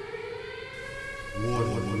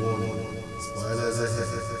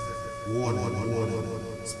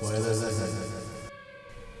 Spoilers ahead.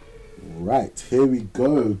 Right, here we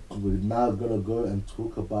go. We're now gonna go and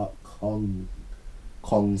talk about Kong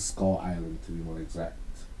Skull Island, to be more exact.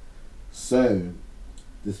 So,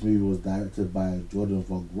 this movie was directed by Jordan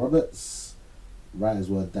Vogt Roberts. Writers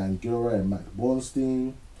were Dan Gilroy and Matt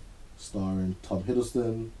Bornstein. Starring Tom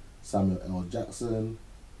Hiddleston, Samuel L. Jackson,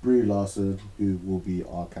 Brie Larson, who will be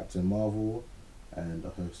our Captain Marvel, and a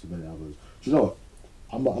host of many others. Do you know what?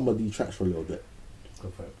 I'm gonna detract for a little bit. Go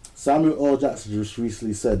for it. Samuel L. Jackson just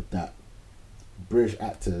recently said that British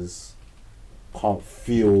actors can't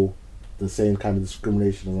feel the same kind of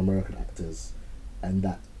discrimination as American actors, and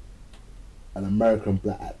that an American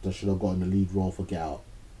black actor should have gotten the lead role for Get Out.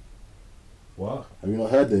 What? Have you not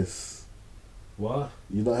heard this? What?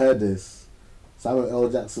 You not heard this? Samuel L.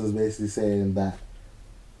 Jackson is basically saying that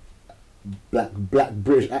black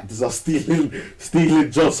British actors are stealing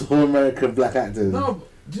jobs from American black actors. No,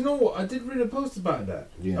 do you know what? I did read a post about that.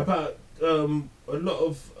 Yeah. About a lot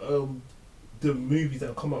of the movies that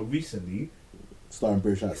have come out recently Starring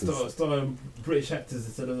British actors. starring British actors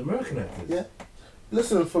instead of American actors. Yeah.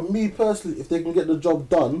 Listen, for me personally, if they can get the job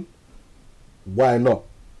done, why not?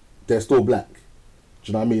 They're still black. Do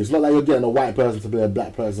you know what I mean? It's not like you're getting a white person to play a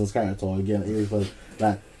black person's character, or you're getting an English person.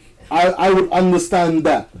 Like, I would understand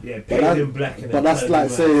that. Yeah, painted in black. But that's like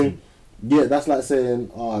saying,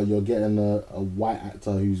 oh, you're getting a white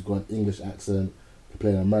actor who's got an English accent to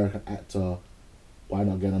play an American actor. Why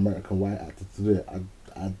not get an American white actor to do it?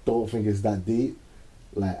 I don't think it's that deep.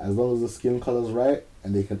 Like, as long as the skin color's right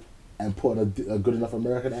and they can put on a good enough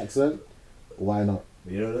American accent, why not?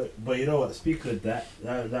 But you know what? Speaking of that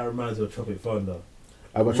reminds me of Tropic Thunder.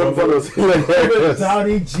 But Tropic Thunder was Robert hilarious.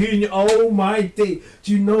 Downey Jr. Oh my day!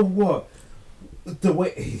 Do you know what? The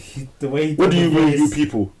way. What do you mean, you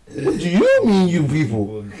people? What do you mean, you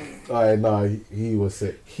people? Alright, nah, he was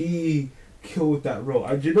sick. He killed that role.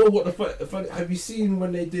 And do you know what the fun? Have you seen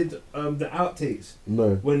when they did the outtakes?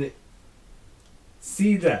 No. When they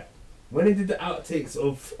did the outtakes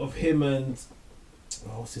of him and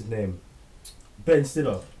what's his name? Ben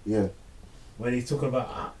Stiller. Yeah. When he's talking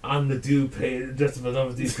about I'm the dude playing just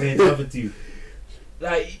another dude playing the other dude.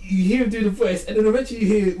 Like, you hear him do the voice, and then eventually you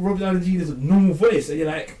hear Robert Downey Jr.'s normal voice, and you're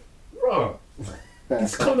like, bro,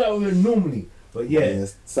 it's come out with it normally. But yeah.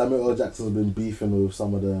 Samuel L. Jackson's been beefing with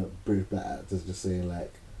some of the British black actors, just saying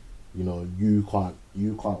like, you know, you can't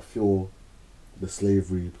feel the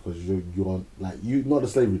slavery because you're not the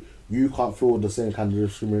slavery. You can't feel the same kind of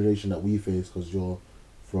discrimination that we face because you're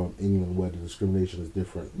from England, where the discrimination is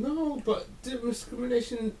different. No, but the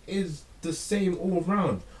discrimination is the same all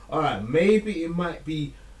round. Alright, maybe it might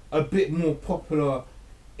be a bit more popular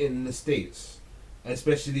in the States,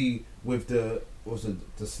 especially with the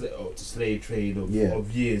slave trade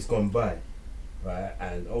of years gone by, right?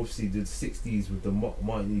 And obviously the 60s with the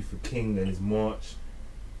Martin Luther King and his march,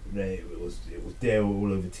 it was there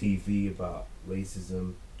all over TV about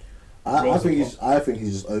racism. I think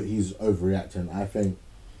he's overreacting. I think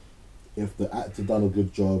if the actor done a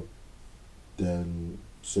good job, then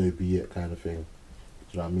so be it, kind of thing.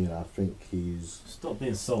 Do you know what I mean? I think he's... Stop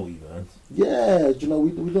being salty, man. Yeah, do you know,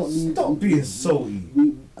 we don't need... Stop being salty.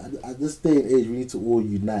 At this day and age, we need to all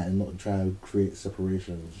unite and not try to create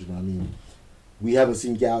separations. Do you know what I mean? We haven't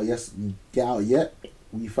seen Get Out yet.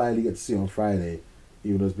 We finally get to see it on Friday,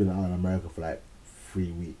 even though it's been out in America for like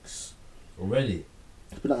 3 weeks. Already?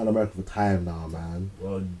 It's been out in America for time now, man.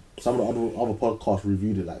 Well, some of the other podcasts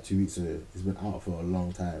reviewed it like 2 weeks ago. It's been out for a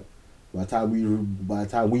long time. By the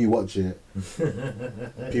time we watch it,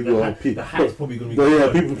 people the hype's probably gonna be.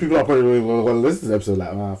 People are probably going to listen to the episode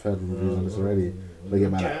like, oh, I've heard reviews on this already. They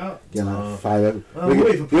get like 5. We're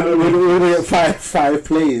gonna get five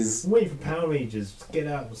plays. I'm waiting for Power Rangers. Get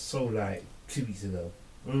Out was sold like 2 weeks ago.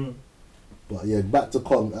 But yeah, back to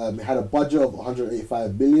Kong. It had a budget of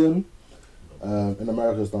 185 billion. In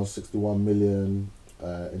America, it's done 61 million.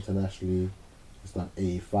 Internationally, it's done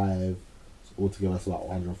 85. So altogether, it's about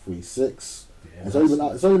 146. Yeah, It's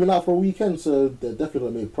only been out for a weekend, so they're definitely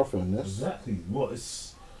gonna make profit on this. exactly. What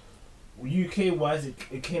it's UK wise,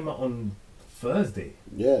 it came out on Thursday,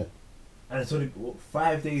 Yeah, and it's only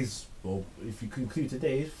 5 days. Or if you conclude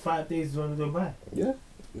today, 5 days is only gone by. yeah.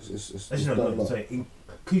 It's Actually, done a no, lot. sorry.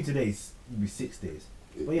 Include today's, it'll be 6 days.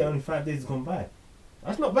 But yeah, only 5 days has gone by.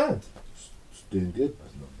 That's not bad. It's doing good.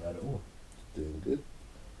 That's not bad at all. Doing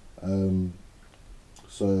good.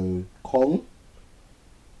 So Kong,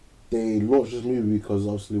 they launched this movie because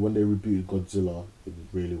obviously when they rebooted Godzilla, it did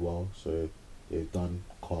really well. So they've done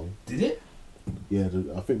Kong. Did it? Yeah,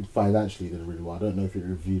 I think financially they did really well. I don't know if it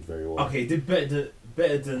reviewed very well. Okay, it did better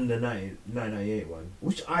than the 1998 one,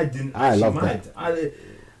 which I didn't I actually love mind. that.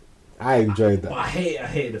 I enjoyed But that. I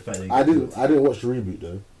hated the fact that I didn't watch the reboot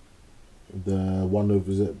though. The one of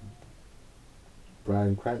is it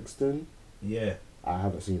Bryan Cranston? Yeah, I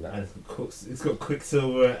haven't seen that. and it's got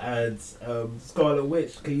Quicksilver and Scarlet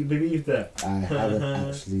Witch. Can you believe that? I haven't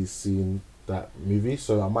actually seen that movie,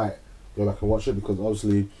 so I might go back and watch it because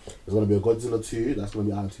obviously there's going to be a Godzilla 2 that's going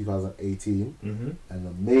to be out in 2018, Mhm. and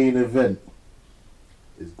the main event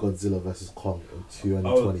is Godzilla vs Kong in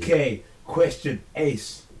 2020. Okay, question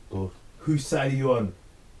Ace. Go. Whose side are you on?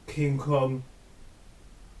 King Kong,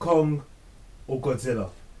 or Godzilla?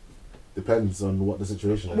 Depends on what the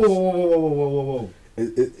situation is. Whoa.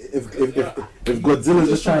 If Godzilla's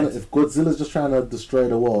just trying to destroy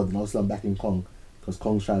the world, then obviously I'm backing Kong because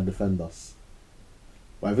Kong's trying to defend us.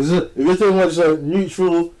 But if you're talking about just a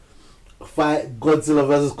neutral fight, Godzilla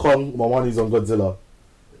versus Kong, my money's on Godzilla.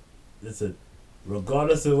 Listen,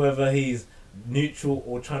 regardless of whether he's neutral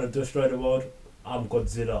or trying to destroy the world, I'm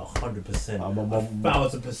Godzilla 100%. I'm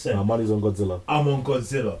 1,000%. My money's on Godzilla. I'm on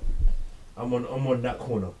Godzilla. I'm on that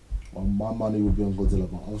corner. My money would be on Godzilla,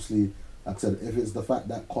 but obviously, like I said, if it's the fact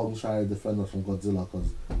that Kong's trying to defend us from Godzilla because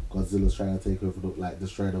Godzilla's trying to take over,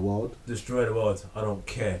 destroy the world, Destroy the world. I don't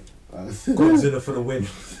care. then Godzilla for the win.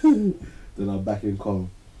 I'm backing Kong.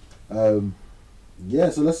 Yeah,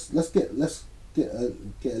 so let's get a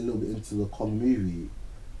little bit into the Kong movie.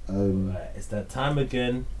 Right, it's that time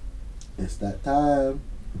again. It's that time.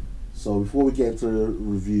 So before we get into the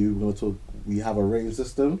review, we're gonna talk. We have a rating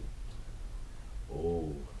system, Oh.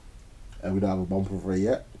 and we don't have a bumper for it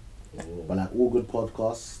yet. But like all good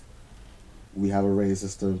podcasts, we have a rating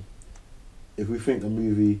system. If we think a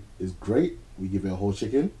movie is great, we give it a whole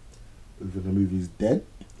chicken. If we think a movie is dead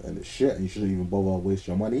and it's shit and you shouldn't even bother waste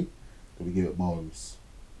your money, then we give it bones.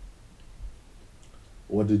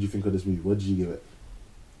 What did you think of this movie? What did you give it?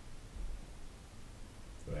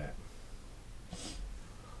 Right.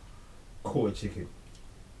 Quarter chicken.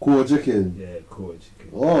 Quarter chicken. Yeah, quarter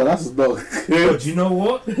chicken. Oh, that's not Oh, good. do you know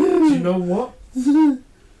what?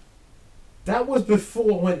 That was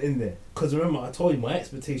before I went in there. Because remember, I told you my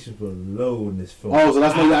expectations were low in this film. Oh, so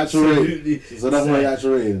that's not your actual rating. Absolutely. So that's not your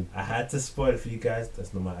actual rating. I had to spoil it for you guys.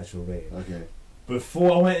 That's not my actual rating. Okay.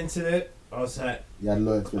 Before I went into it, I was like, You had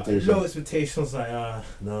low expectations. low expectations. Like,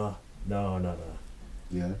 no.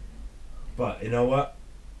 Yeah. But you know what?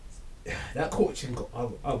 That quarter chicken got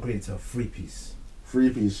upgraded to a 3-piece.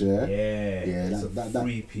 3-piece, yeah? Yeah, Yeah, it's that a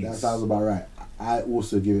 3-piece. That sounds about right. I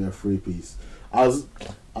also give it a 3-piece. I was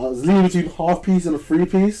leaning between half-piece and a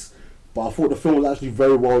 3-piece, but I thought the film was actually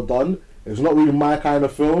very well done. It's not really my kind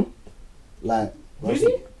of film. Like,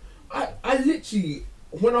 Really? I literally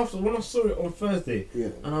when I saw it on Thursday, yeah.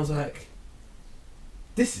 and I was like,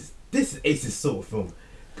 this is Ace's sort of film.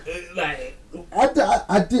 Like,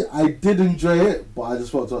 I did enjoy it, but I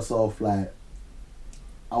just thought to myself like,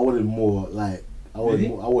 I wanted more. Like, I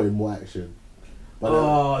wanted more action.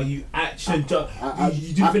 But you action! You didn't I-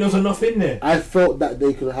 think there was enough in there? I felt that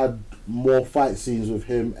they could have had more fight scenes with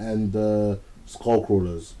him and the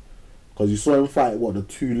Skullcrawlers, because you saw him fight the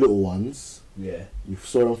 2 little ones. Yeah. You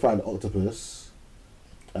saw him fight the octopus.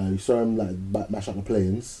 You saw him like mash up the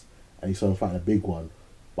planes, and you saw him fight the big one.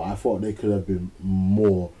 But I thought they could have been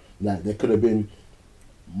more. Like, there could have been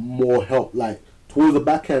more help. Like, towards the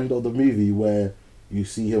back end of the movie, where you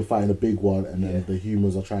see him fighting the big one, and then the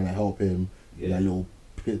humans are trying to help him. Yeah. That little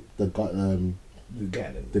pit, the Gatling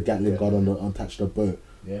Yeah. gun on untouched the boat.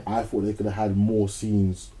 Yeah. I thought they could have had more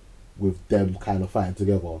scenes with them kind of fighting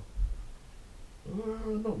together.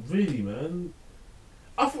 Not really, man.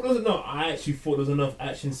 I actually thought there was enough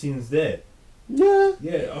action scenes there. Yeah.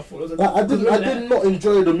 Yeah, I thought there was Like, enough. I did not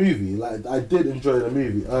enjoy the movie. Like, I did enjoy the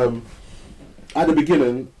movie. At the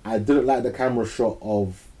beginning, I didn't like the camera shot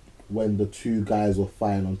of when the 2 guys were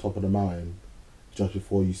fighting on top of the mountain, just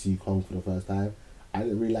before you see Kong for the first time. I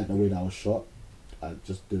didn't really like the way that was shot. I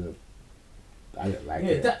just didn't. I didn't like Yeah,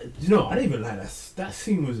 it. I didn't even like that. That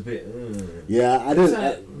scene was a bit. Yeah, I It's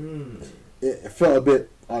didn't. like, It felt a bit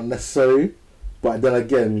unnecessary, but then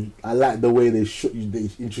again, I like the way they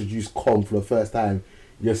introduced Kong for the first time.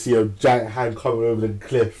 You see a giant hand coming over the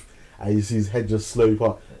cliff, and you see his head just slowly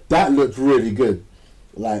part. That looked really good.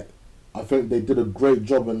 Like, I think they did a great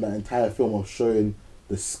job in that entire film of showing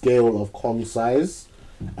the scale of Kong's size.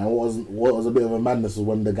 And what was a bit of a madness was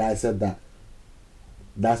when the guy said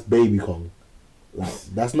that's baby Kong. Like,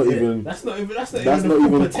 that's not even That's not Kong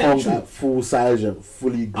even potential. at full size yet,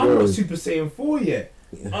 fully I'm grown. not Super Saiyan 4 yet.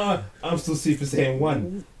 I'm still Super Saiyan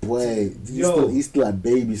 1. Boy, Yo. he's still at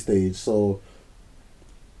baby stage. So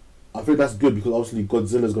I think that's good because obviously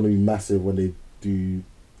Godzilla's going to be massive when they do.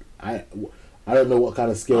 I don't know what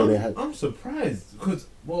kind of scale they have. I'm surprised because,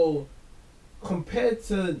 well, compared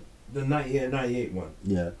to the 98 one,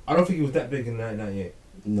 Yeah, I don't think he was that big in 1998.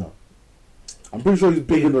 no. I'm pretty sure he's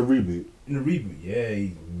bigger than the reboot. In the reboot, yeah,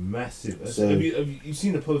 he's massive. So- have you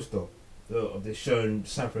seen the poster of they showing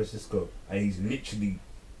San Francisco, and he's literally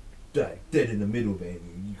like dead in the middle of it,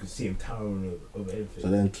 and you can see him towering over everything. So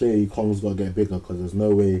then clearly Kong's got to get bigger because there's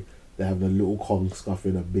no way they're having a little Kong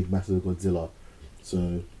scuffing a big massive Godzilla.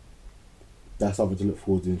 So that's something to look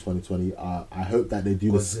forward to in 2020. I hope that they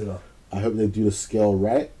do this. Godzilla. I hope they do the scale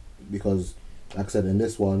right because, like I said, in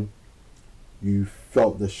this one, you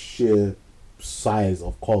felt the sheer size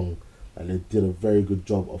of Kong, and they did a very good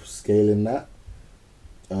job of scaling that.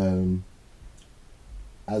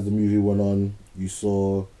 As the movie went on, you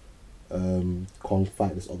saw Kong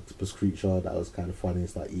fight this octopus creature that was kind of funny and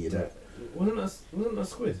start eating it. Wasn't that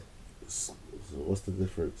squid? So what's the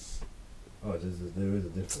difference? Oh, there is a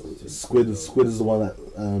difference. Squid is the one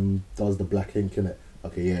that does the black ink in it.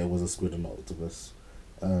 Okay, yeah, it was a squid and not octopus.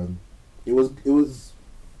 It was.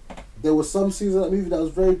 There was some scenes in that movie that was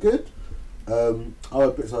very good.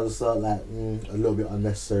 Other bits I just felt like a little bit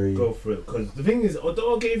unnecessary. Go for it, because the thing is,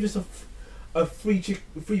 although I gave this a three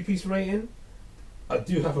piece rating, I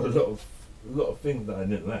do have a lot of things that I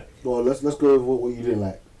didn't like. Well, let's go over what you didn't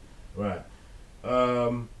like. Right,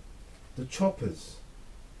 the choppers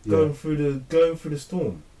Yeah. going through the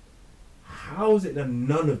storm. How is it that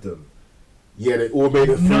none of them? Yeah, they all made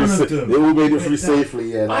it None through. of them. They all made it through Exactly.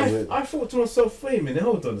 safely. Yeah, that was it. I thought to myself, wait a minute,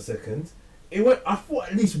 hold on a second. It went. I thought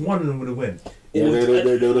at least one of them would have went. Yeah, Or-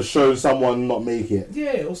 they would have shown someone not make it.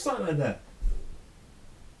 Yeah, or something like that.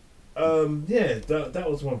 Yeah, that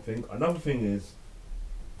was one thing. Another thing is,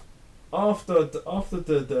 after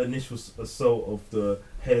the initial assault of the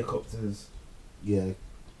helicopters, Yeah,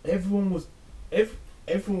 everyone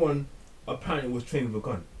apparently was trained with a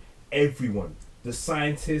gun. Everyone, the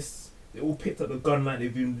scientists, they all picked up the gun like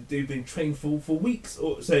they've been trained for weeks,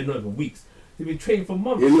 or sorry, not even weeks. They've been trained for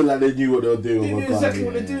months. it looked like they knew what they were doing. They with knew a gun, exactly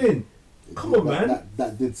what yeah. they're doing. Come on, man.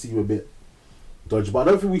 That did seem a bit dodgy, but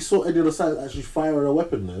I don't think we saw any of the sides actually fire a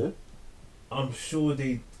weapon though. I'm sure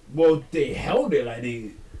they held it like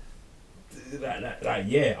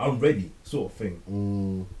yeah, I'm ready, sort of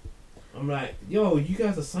thing. I'm like, yo, you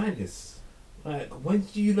guys are scientists. Like, when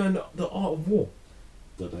did you learn the art of war?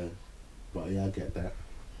 Don't know, but yeah, I get that.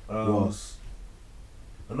 Ross.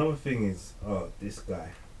 Another thing is, this guy,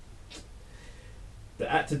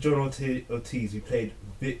 the actor John Ortiz, who played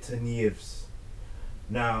Victor Nieves.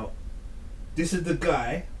 Now, this is the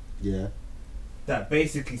guy Yeah, that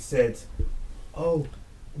basically said, "Oh,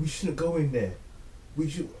 we shouldn't go in there. We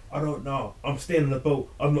should. I don't know. I'm staying on the boat.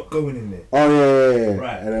 I'm not going in there." oh yeah.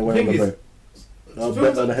 Right. And then The went on thing the is, boat.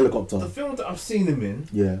 films- On the helicopter. The film that I've seen him in,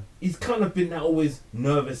 Yeah, he's kind of been that always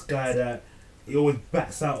nervous guy that he always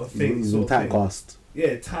backs out of things. he's in sort of thing. typecast.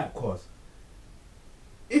 Yeah, typecast.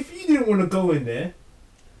 If you didn't want to go in there,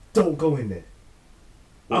 don't go in there.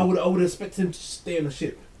 I would expect him to stay on the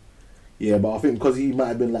ship. Yeah, but I think because he might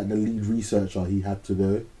have been like the lead researcher, he had to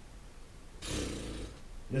go.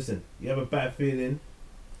 Listen, you have a bad feeling.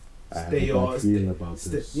 I have Stay a bad yours. feeling about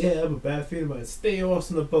this. Yeah, I have a bad feeling about it. Stay your ass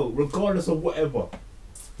on the boat, regardless of whatever.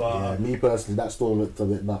 But, Yeah, me personally, that storm looked a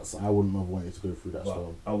bit nuts. I wouldn't have wanted to go through that but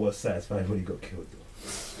storm. I was satisfied when he got killed. Though.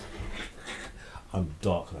 I'm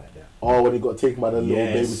dark like that. Oh, when he got taken by the little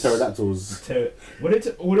Yes. baby pterodactyls. Were they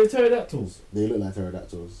pterodactyls? They look like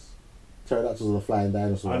pterodactyls. Pterodactyls are the flying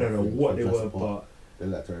dinosaurs. I don't know think, what from they were, Jurassic Park. but They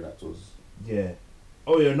look like pterodactyls. yeah.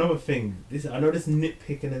 Oh yeah, another thing. I know this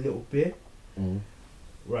nitpicking a little bit. Mm.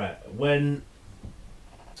 Right, when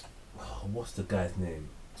what's the guy's name?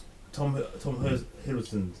 Tom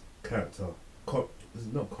Hiddleston's character. Is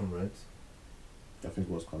it not Conrad? I think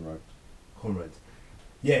it was Conrad. Conrad.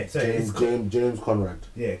 Yeah, so it's James Conrad.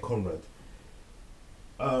 yeah, Conrad.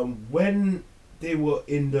 When they were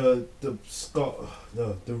in the what's it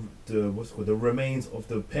called, the remains of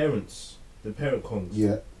the parents the parent Kongs.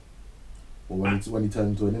 Yeah. Or when he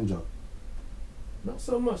turned into a ninja. Not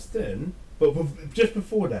so much then, but just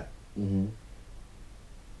before that, Mm-hmm.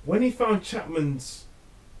 when he found Chapman's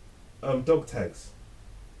dog tags,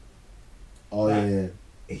 Oh Like- yeah.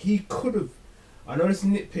 he could have. I know it's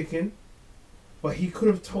nitpicking, but he could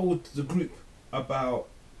have told the group about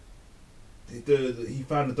he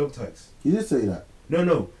found the dog tags. He did say that.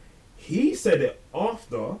 No, he said it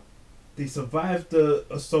after they survived the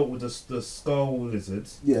assault with the skull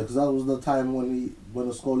lizards. Yeah, because that was the time when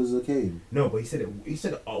the skull lizard came. No, but he said it. He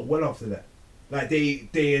said it well after that. Like they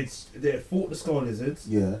had fought the skull lizards.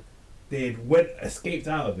 Yeah. They had escaped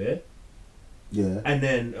out of it, Yeah. and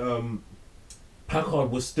then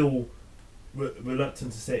Packard was still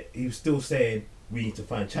reluctant to say. He was still saying we need to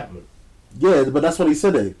find Chapman. Yeah, but that's when he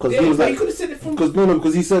said it because Yeah, he was but he like, could have said it from.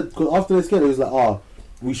 because he said cause after they scared, he was like,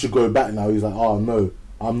 we should go back now. He was like, no,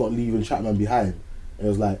 I'm not leaving Chapman behind. And it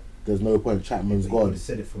was like, there's no point. Chapman's He could gone. have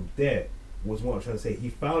said it from there. Was what I'm trying to say. He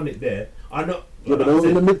found it there. I know. Yeah, but they were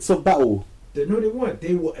in the midst of battle. No, they weren't.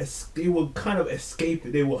 They were kind of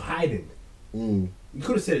escaping. They were hiding. Mm. You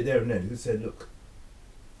could have said it there and then. You could have said, look,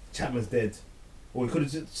 Chapman's dead. Or you could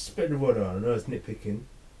have just spread the word around. I know it's nitpicking.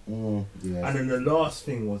 Yeah. And then the last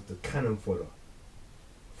thing was the cannon fodder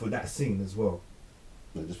for that scene as well.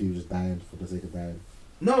 Like, just people just dying for the sake of dying.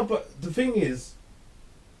 No, but the thing is,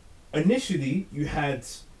 initially you had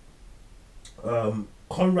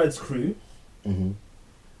Conrad's crew Mm-hmm.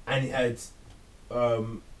 and you had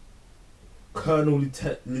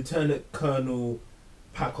Lieutenant Colonel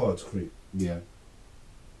Packard's crew. Yeah.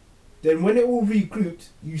 Then when it all regrouped,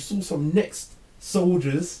 you saw some next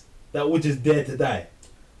soldiers that were just there to die.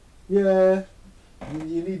 Yeah.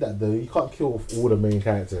 You need that though. You can't kill all the main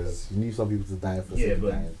characters. You need some people to die for the Yeah, sake of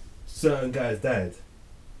but- dying. Certain guys died.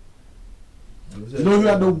 You know who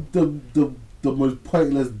had the most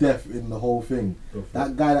pointless death in the whole thing?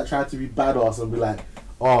 That guy that tried to be badass and be like,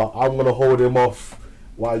 I'm gonna hold him off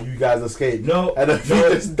while you guys escape. No, And then he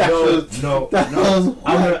just dashes. no. that was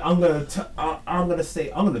I'm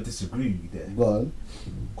gonna disagree with you there gone.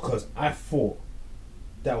 because I thought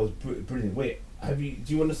that was brilliant. Wait, do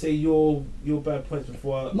you want to say your bad points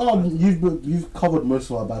before? No, you've covered most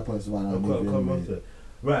of our bad points about that movie. Anyway.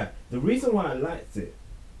 Right. The reason why I liked it,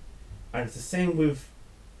 and it's the same with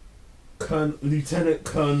Lieutenant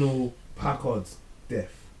Colonel Packard's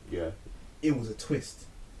death. Yeah. It was a twist,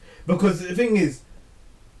 because the thing is,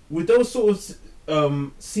 with those sort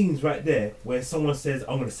of scenes right there, where someone says,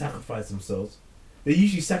 "I'm going to sacrifice themselves," they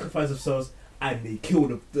usually sacrifice themselves and they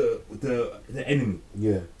kill the enemy.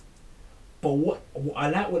 Yeah. But what I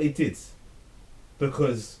like what they did,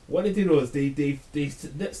 because what they did was they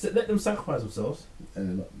let them sacrifice themselves,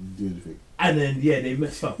 And not do anything. and then they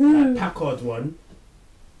messed up. Like Packard one,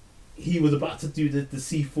 he was about to do the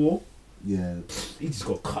C4. Yeah. He just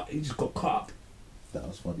got cut up. That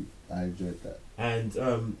was funny. I enjoyed that. And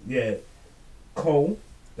Cole,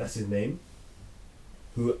 that's his name.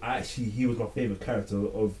 Who actually he was my favorite character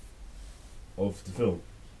of the film.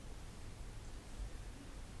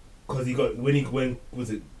 Cause he got when was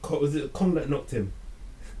it Kong that knocked him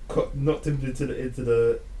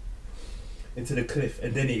into the cliff,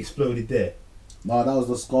 and then he exploded there. No, that was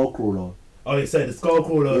the skull crawler. Oh, he said the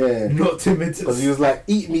skullcrawler Yeah. knocked him into. Because he was like,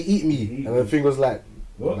 eat me. And the thing was like,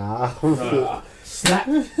 What? nah. Slap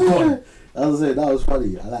gone. I was saying, that was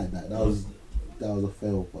funny. I like that. That was a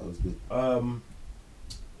fail, but it was good.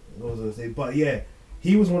 What was I gonna say? But yeah,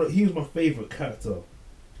 he was my favorite character of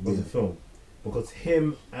the film, because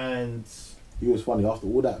him and He was funny. After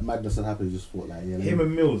all that madness had happened, he just thought like, him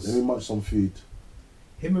and Mills, let me munch some food.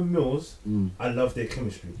 I love their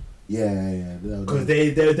chemistry, Yeah. because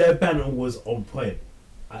their banter was on point.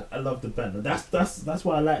 I love the banter. That's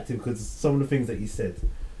why I liked him, because some of the things that he said.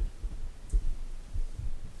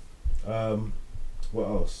 What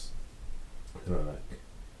else did I like?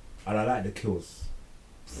 And I like the kills.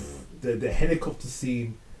 The helicopter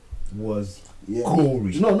scene was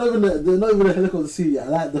gory. No, not even the helicopter scene. I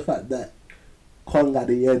like the fact that Kong at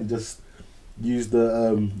the end just used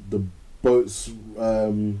the boat's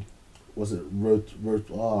was it not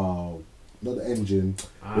the engine,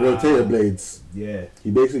 the rotator blades. Yeah. He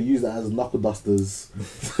basically used that as knuckle dusters.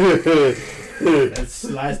 And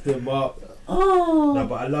sliced them up. Oh. No,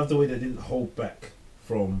 but I love the way they didn't hold back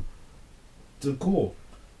from the core.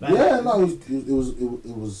 Like, Yeah, no, it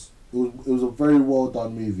was a very well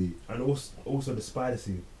done movie. And also the spider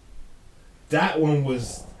scene. That one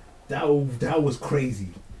was that was crazy.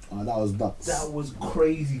 That was nuts. That was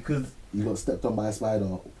crazy because You got stepped on by a spider.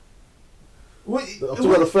 I'm what? talking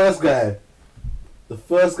about the first guy. The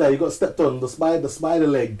first guy, you got stepped on the spider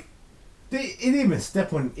leg. It didn't even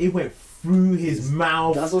step on. It went through his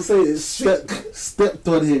mouth. That's what I'm saying. It stepped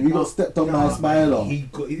on him. You got stepped on by a smiler. He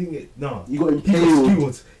didn't get no. You got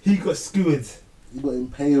impaled. He got skewered. You got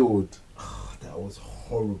impaled. Oh, that was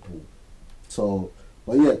horrible. So,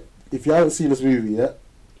 but yeah, if you haven't seen this movie yet,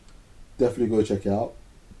 definitely go check it out.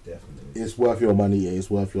 Definitely. It's worth your money. It's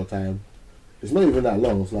worth your time. It's not even that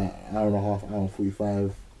long. It's like an hour and a half, hour and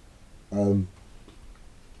 45.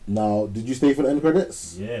 Now, did you stay for the end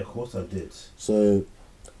credits? Yeah, of course I did. So,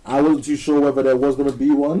 I wasn't too sure whether there was gonna be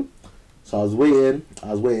one. So I was waiting.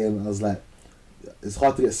 I was like, it's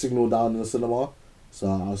hard to get signal down in the cinema. So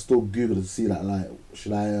I was still googling to see that, like,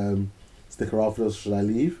 should I stick around for this? Should I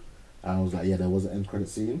leave? And I was like, yeah, there was an end credit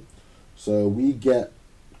scene. So we get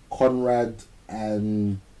Conrad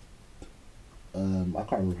and I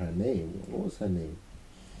can't remember her name. What was her name?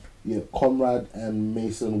 Yeah, Conrad and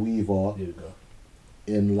Mason Weaver. There we go.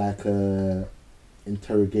 In like a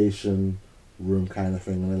interrogation room kind of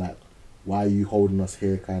thing, and they're like, why are you holding us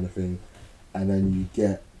here kind of thing. And then you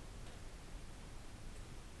get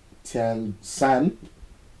Tian San,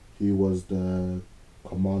 who was the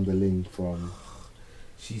Commander Ling from...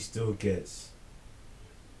 She still gets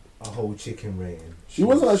a whole chicken rating. She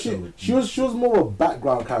wasn't she was more of a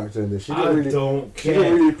background character in this. She didn't don't She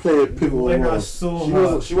didn't really play a pivotal when role. I saw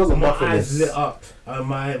her, she wasn't my buffing eyes this. lit up and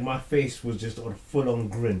my face was just on a full-on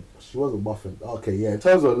grin. She wasn't buffing. Okay, yeah. In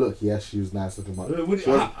terms of look, yes, she was nice looking. But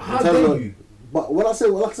How dare you? But when I say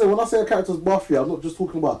a character's buffy, I'm not just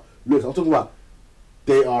talking about looks. I'm talking about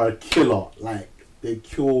they are a killer. Like they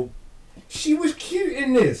kill. She was cute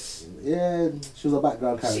in this. Yeah, she was a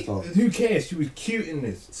background character. Who cares? She was cute in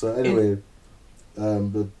this. So anyway,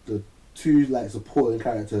 the two like supporting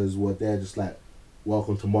characters were there, just like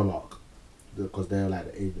welcome to Monarch, because they're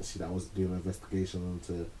like the agency that was doing an investigation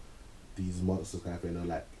into these monsters kind of thing. They're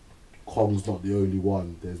like, Kong's not the only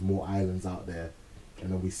one. There's more islands out there,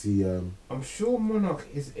 and then we see. I'm sure Monarch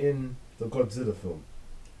is in the Godzilla film,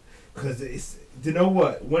 because it's. Do you know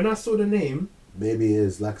what? When I saw the name, maybe it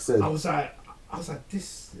is. Like I said, I was like,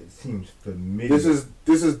 this seems familiar. This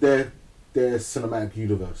is their cinematic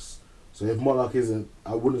universe. So if Monarch isn't,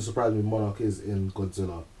 I wouldn't surprise me if Monarch is in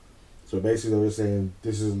Godzilla. So basically, they were saying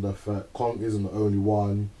this isn't the first, Kong isn't the only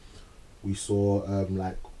one. We saw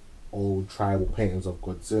like old tribal paintings of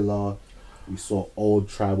Godzilla. We saw old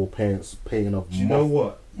tribal painting of Do you know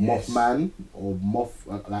what? Mothman or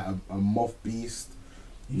like a moth beast.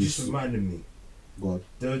 You just reminded me. God.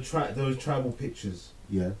 Those tribal pictures.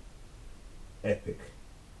 Yeah. Epic.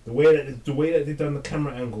 The way that they've done the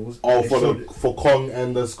camera angles. Oh, for Kong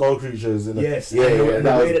and the skull creatures. Yes. The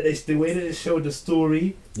way that they showed the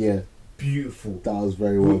story. Yeah. Beautiful. That was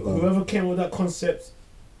very well done. Whoever came with that concept,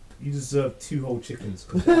 you deserve 2 whole chickens.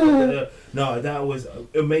 No, that was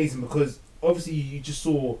amazing, because obviously you just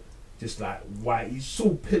saw just like white. You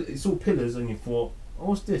saw pillars and you thought, oh,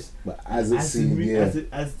 what's this? But as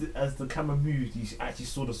the camera moved, you actually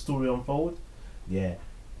saw the story unfold. Yeah.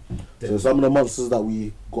 So some of the monsters that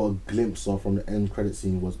we got a glimpse of from the end credit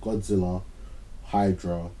scene was Godzilla,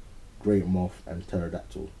 Hydra, Great Moth, and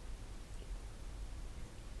Pterodactyl.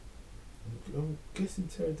 I'm guessing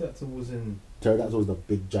Pterodactyl was in. Pterodactyl was the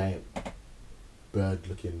big giant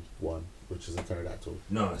bird-looking one, which is a pterodactyl.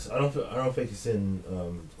 No, I don't think it's in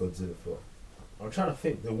Godzilla film. I'm trying to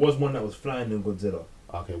think. There was one that was flying in Godzilla.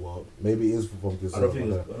 Okay, well, maybe it is from Godzilla.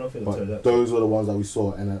 I don't think but Pterodactyl. those were the ones that we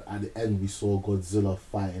saw, and then at the end we saw Godzilla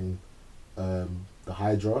fighting the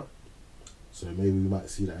Hydra. So maybe we might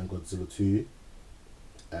see that in Godzilla 2.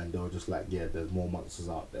 And they were just like, yeah, there's more monsters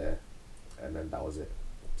out there, and then that was it.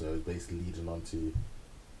 So it was basically leading on to,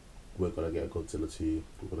 we're gonna get Godzilla 2,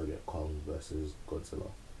 we're gonna get Kong versus Godzilla.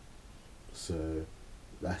 So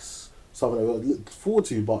that's something that we look forward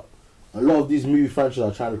to, but a lot of these movie franchises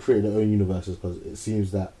are trying to create their own universes, because it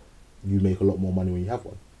seems that you make a lot more money when you have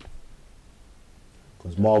one.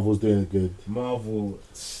 Because Marvel's doing it good. Marvel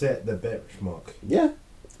set the benchmark. Yeah,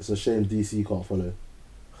 it's a shame DC can't follow.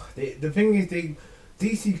 The thing is,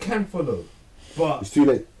 DC can follow, but it's too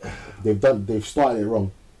late. They've started it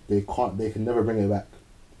wrong. They can never bring it back.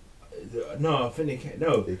 No, I think they can.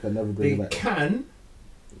 No, they can never bring it back. They can,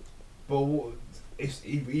 but it's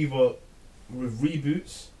either with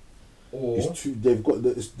reboots or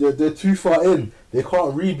they're too far in. They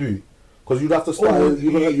can't reboot, because you'd have to start.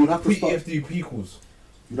 You'd have to start. do prequels.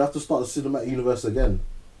 You'd have to start the cinematic universe again,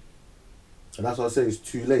 and that's why I say it's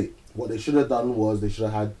too late. What they should have done was they should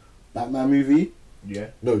have had Batman movie. Yeah.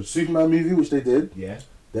 No, Superman movie, which they did. Yeah.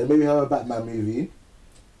 Then maybe have a Batman movie.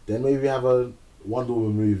 Then maybe have a Wonder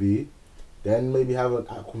Woman movie. Then maybe have an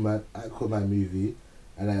Aquaman movie.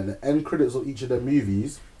 And then at the end credits of each of the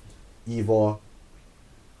movies, either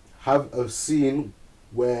have a scene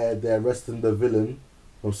where they're arresting the villain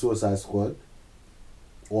from Suicide Squad,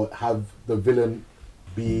 or have the villain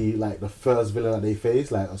be like the first villain that they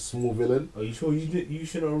face, like a small villain. Are you sure you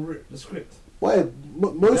should have written the script? Well,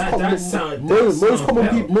 most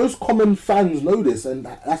common fans know this, and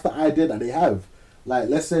that's the idea that they have. Like,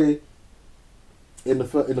 let's say in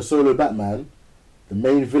the solo Batman, the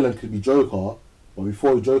main villain could be Joker, but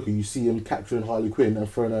before Joker, you see him capturing Harley Quinn and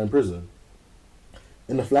throwing her in prison.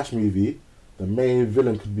 In the Flash movie, the main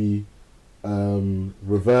villain could be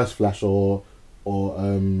Reverse Flash or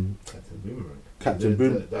Captain Boomerang. Captain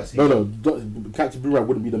Boomerang. Captain Boomerang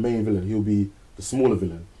wouldn't be the main villain. He'll be the smaller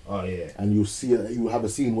villain. Oh yeah. And you'll have a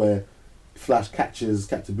scene where Flash catches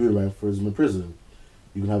Captain Boomerang, throws him in prison.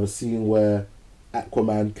 You can have a scene where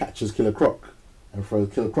Aquaman catches Killer Croc and throws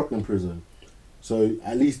Killer Croc in prison. So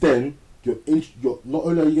at least then you're not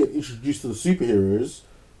only are you getting introduced to the superheroes,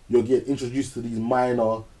 you'll get introduced to these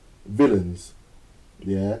minor villains.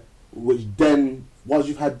 Yeah. Which then, once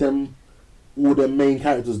you've had them, all their main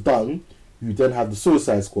characters done, you then have the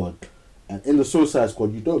Suicide Squad. And in the Suicide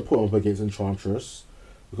Squad, you don't put them up against Enchantress.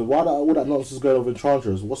 Because why all that nonsense going on with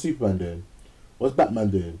Enchantress? What's Superman doing? What's Batman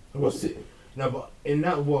doing? No, but in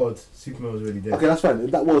that world, Superman was already dead. Okay, that's fine.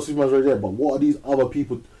 In that world, Superman's already dead. But what are these other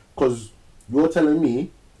people? Because you're telling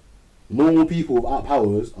me normal people without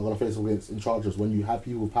powers are going to face up against Enchantress when you have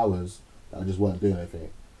people with powers that just weren't doing anything.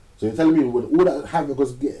 So you're telling me when all that havoc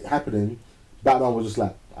was happening, Batman was just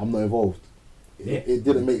like, I'm not involved. Yeah. It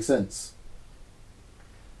didn't make sense.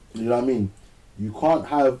 You know what I mean? You can't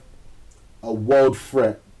have a world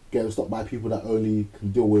threat getting stopped by people that only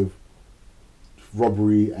can deal with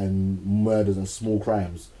robbery and murders and small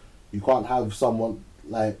crimes. You can't have someone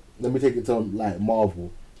like, let me take it to like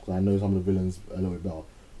Marvel, because I know some of the villains a little bit better.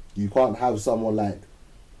 You can't have someone like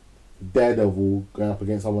Daredevil going up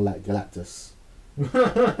against someone like Galactus. Do you know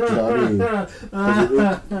what I mean?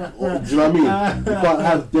 Do you know what I mean? You can't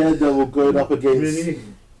have Daredevil going up against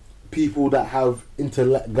people that have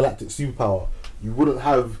intergalactic superpower. You wouldn't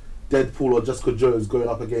have Deadpool or Jessica Jones going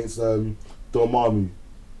up against Dormammu.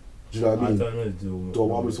 Do you know what I mean? I don't know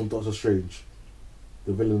Dormammu's from Doctor Strange.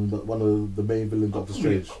 The villain, one of the main villains, Doctor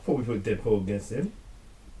Strange. I thought we put Deadpool against him.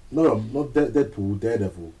 No, not Deadpool,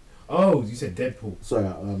 Daredevil. Oh, you said Deadpool. Sorry,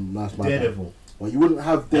 that's my Daredevil. bad. Well, you wouldn't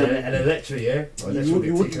have them. And Elektra, yeah? You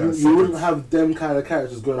wouldn't have them kind of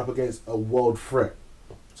characters going up against a world threat.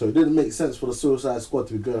 So it didn't make sense for the Suicide Squad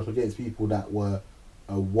to be going up against people that were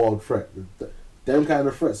a world threat. Them kind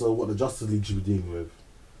of threats are what the Justice League should be dealing with.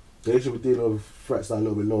 They should be dealing with threats that are a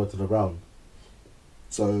little bit lower to the ground.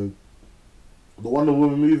 So, the Wonder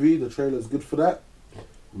Woman movie, the trailer is good for that.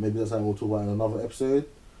 Maybe that's something we'll talk about in another episode.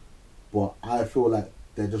 But I feel like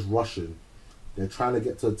they're just rushing. They're trying to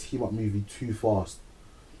get to a team-up movie too fast.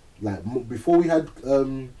 Like, before we had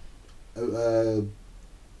the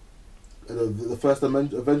first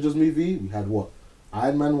Avengers movie, we had what?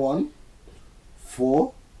 Iron Man 1,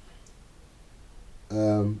 4.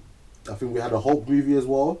 I think we had a Hulk movie as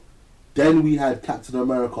well. Then we had Captain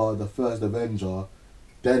America, the first Avenger.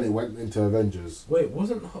 Then it went into Avengers. Wait,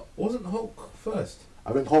 wasn't Hulk first?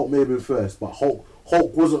 I think Hulk may have been first, but Hulk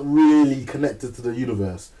wasn't really connected to the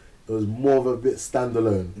universe. It was more of a bit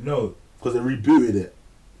standalone. No. Because they rebooted it.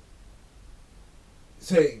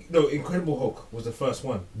 So, no, Incredible Hulk was the first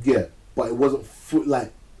one. Yeah, but it wasn't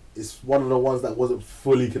it's one of the ones that wasn't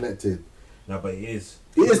fully connected. No, but it is.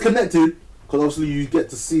 It is connected, because obviously you get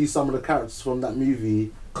to see some of the characters from that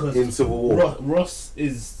movie in Civil War. Ross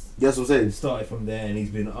is... Yes, I'm saying. Started from there and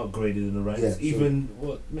he's been upgraded in the ranks. Yeah, Even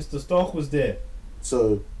Mr. Stark was there.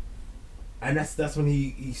 So... And that's when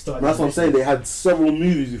he started... That's what I'm saying. They had several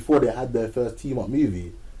movies before they had their first team-up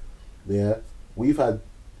movie. Yeah. We, in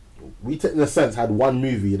a sense, had one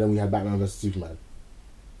movie and then we had Batman vs. Superman.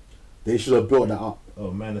 They should have built that up. Oh,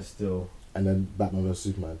 Man of Steel. And then Batman vs.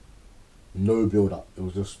 Superman. No build-up. It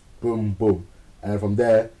was just boom, boom. And then from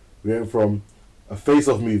there, we went from a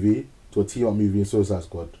face-off movie to a team-up movie in Suicide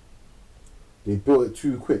Squad. They built it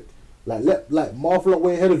too quick. Like Marvel are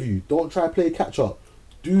way ahead of you. Don't try to play catch-up.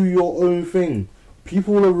 Do your own thing.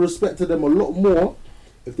 People would have respected them a lot more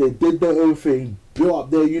if they did their own thing, built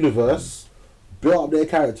up their universe, built up their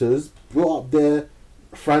characters, built up their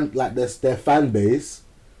fan base.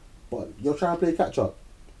 But you're trying to play catch up.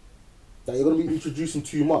 That you're going to be introducing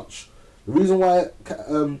too much. The reason why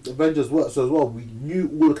Avengers works as well, we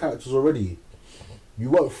knew all the characters already.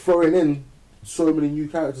 You weren't throwing in so many new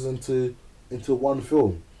characters into one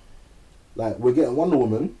film. Like, we're getting Wonder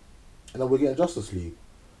Woman, and then we're getting Justice League.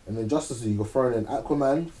 And then Justice League, you're throwing in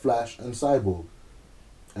Aquaman, Flash, and Cyborg.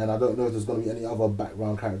 And I don't know if there's going to be any other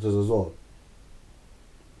background characters as well.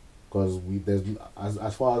 Because there's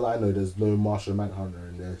as far as I know, there's no Martian Manhunter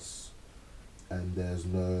in this, and there's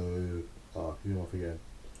no who am I forgetting?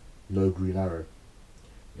 No Green Arrow.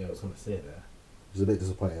 Yeah, I was gonna say that. It's a bit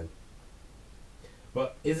disappointing.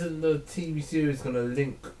 But isn't the TV series gonna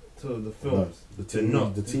link to the films? No, They're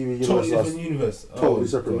not. the TV Totally universe different universe. totally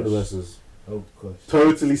separate universes. Oh gosh.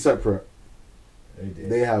 Totally separate. Oh dear.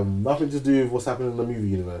 They have nothing to do with what's happening in the movie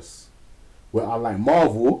universe. Where unlike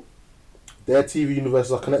Marvel, their TV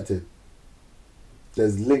universes are connected.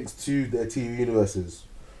 There's links to their TV universes.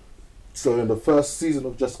 So in the first season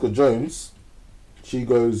of Jessica Jones, she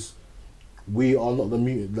goes, "We are not the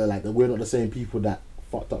mutant. Like we're not the same people that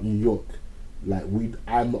fucked up New York. Like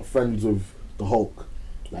I'm not friends with the Hulk."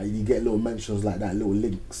 Like you get little mentions like that, little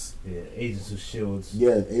links. Yeah, Agents of Shields.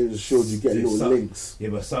 Yeah, Agents of Shield. You get little links. Yeah,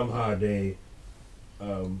 but somehow they,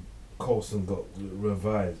 Coulson got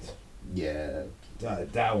revived. Yeah,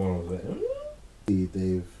 That one was like.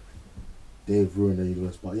 They've ruined the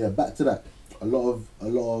universe. But yeah, back to that. A lot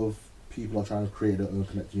of people are trying to create their own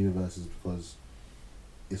connected universes because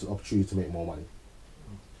it's an opportunity to make more money.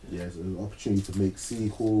 Yeah, it's an opportunity to make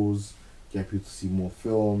sequels, get people to see more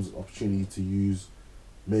films, opportunity to use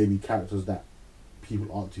maybe characters that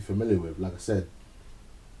people aren't too familiar with. Like I said,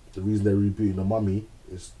 the reason they're rebooting The Mummy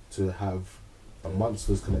is to have a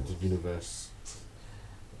monsters connected universe.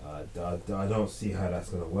 I don't see how that's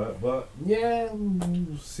gonna work, but yeah,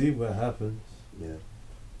 we'll see what happens. Yeah,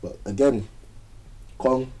 but again,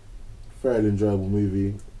 Kong, fairly enjoyable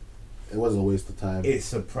movie. It wasn't a waste of time. It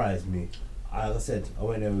surprised me. Like I said, I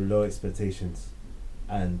went there with low expectations,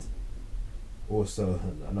 and also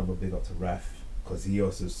another big up to Raph because he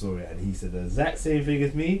also saw it and he said the exact same thing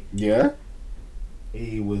as me. Yeah.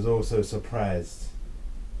 He was also surprised.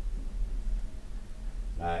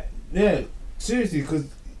 Like, yeah, seriously, because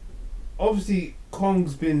obviously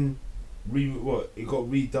Kong's been it got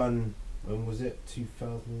redone. When was it?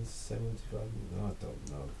 2007, 2000? I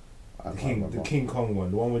don't know. The King Kong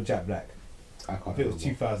one, the one with Jack Black. I think it was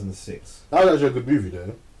 2006. That was actually a good movie,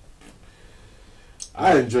 though.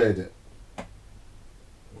 I enjoyed it.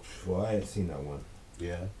 Well, I ain't seen that one.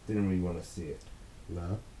 Yeah. Didn't really want to see it.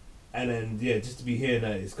 No. And then yeah, just to be hearing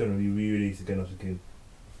that it's gonna be re-released again after again.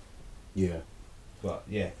 Yeah. But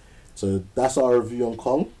yeah. So that's our review on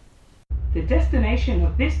Kong. The destination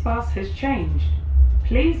of this bus has changed.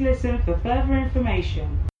 Please listen for further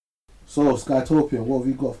information. So Skytopian, what have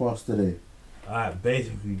you got for us today? Alright,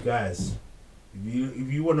 basically, guys,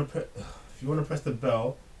 if you wanna press the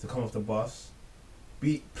bell to come off the bus,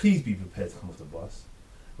 please be prepared to come off the bus.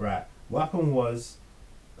 Right. What happened was,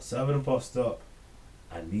 I sat at a bus stop,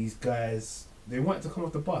 and these guys, they wanted to come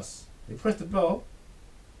off the bus. They pressed the bell,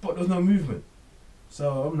 but there was no movement.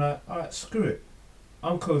 So I'm like, alright, screw it.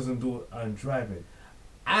 I'm closing the door and driving.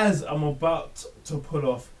 As I'm about to pull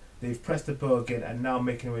off, they've pressed the bell again and now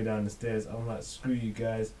making their way down the stairs. I'm like, screw you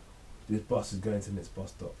guys. This bus is going to the next bus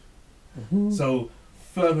stop. Mm-hmm. So,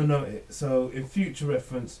 further note, so in future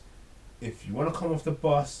reference, if you want to come off the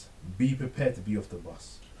bus, be prepared to be off the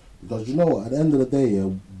bus. Because you know what, at the end of the day, yeah,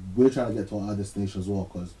 we're trying to get to our destination as well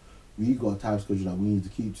because we got a time schedule that we need to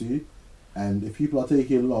keep to. And if people are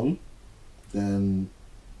taking long, then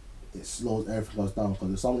it slows everything else down.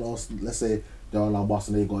 Because if someone else, let's say they're on our bus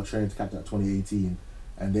and they got a train to catch at 2018,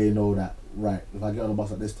 and they know that, right, if I get on the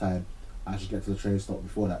bus at this time, I should get to the train stop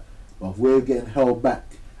before that. But if we're getting held back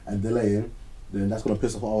and delaying, then that's going to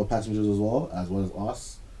piss off our passengers as well as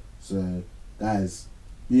us. So, guys,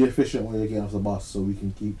 be efficient when you're getting off the bus so we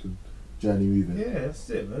can keep the journey moving. Yeah, that's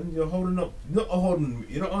it, man. You're holding up,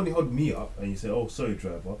 you're not only holding me up and you say, oh, sorry,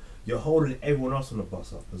 driver, you're holding everyone else on the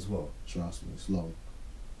bus up as well. Trust me, it's long.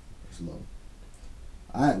 It's long.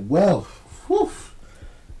 Alright, well, whew,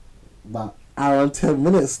 about hour and 10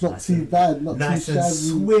 minutes, not too bad, not nice too shabby. and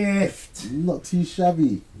swift. Not too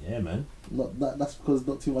shabby. Yeah, man. That's because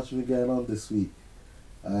not too much has been going on this week.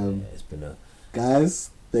 It's been a...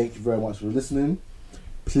 Guys, thank you very much for listening.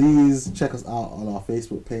 Please check us out on our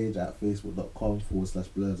Facebook page at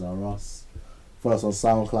facebook.com/BlurdsRUs. Follow us on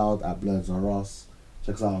SoundCloud at BlurdsRUs.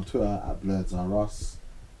 Check us out on Twitter at BlurdsRUs.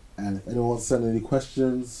 And if anyone wants to send any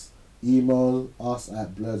questions, email us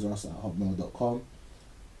at blurdsrus@hotmail.com.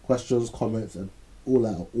 Questions, comments, and all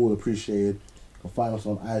that are all appreciated. You can find us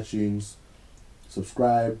on iTunes.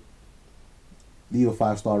 Subscribe. Leave a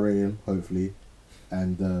 5-star rating, hopefully.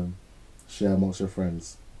 And share amongst your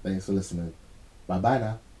friends. Thanks for listening.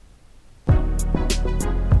 Bye-bye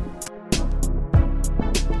now.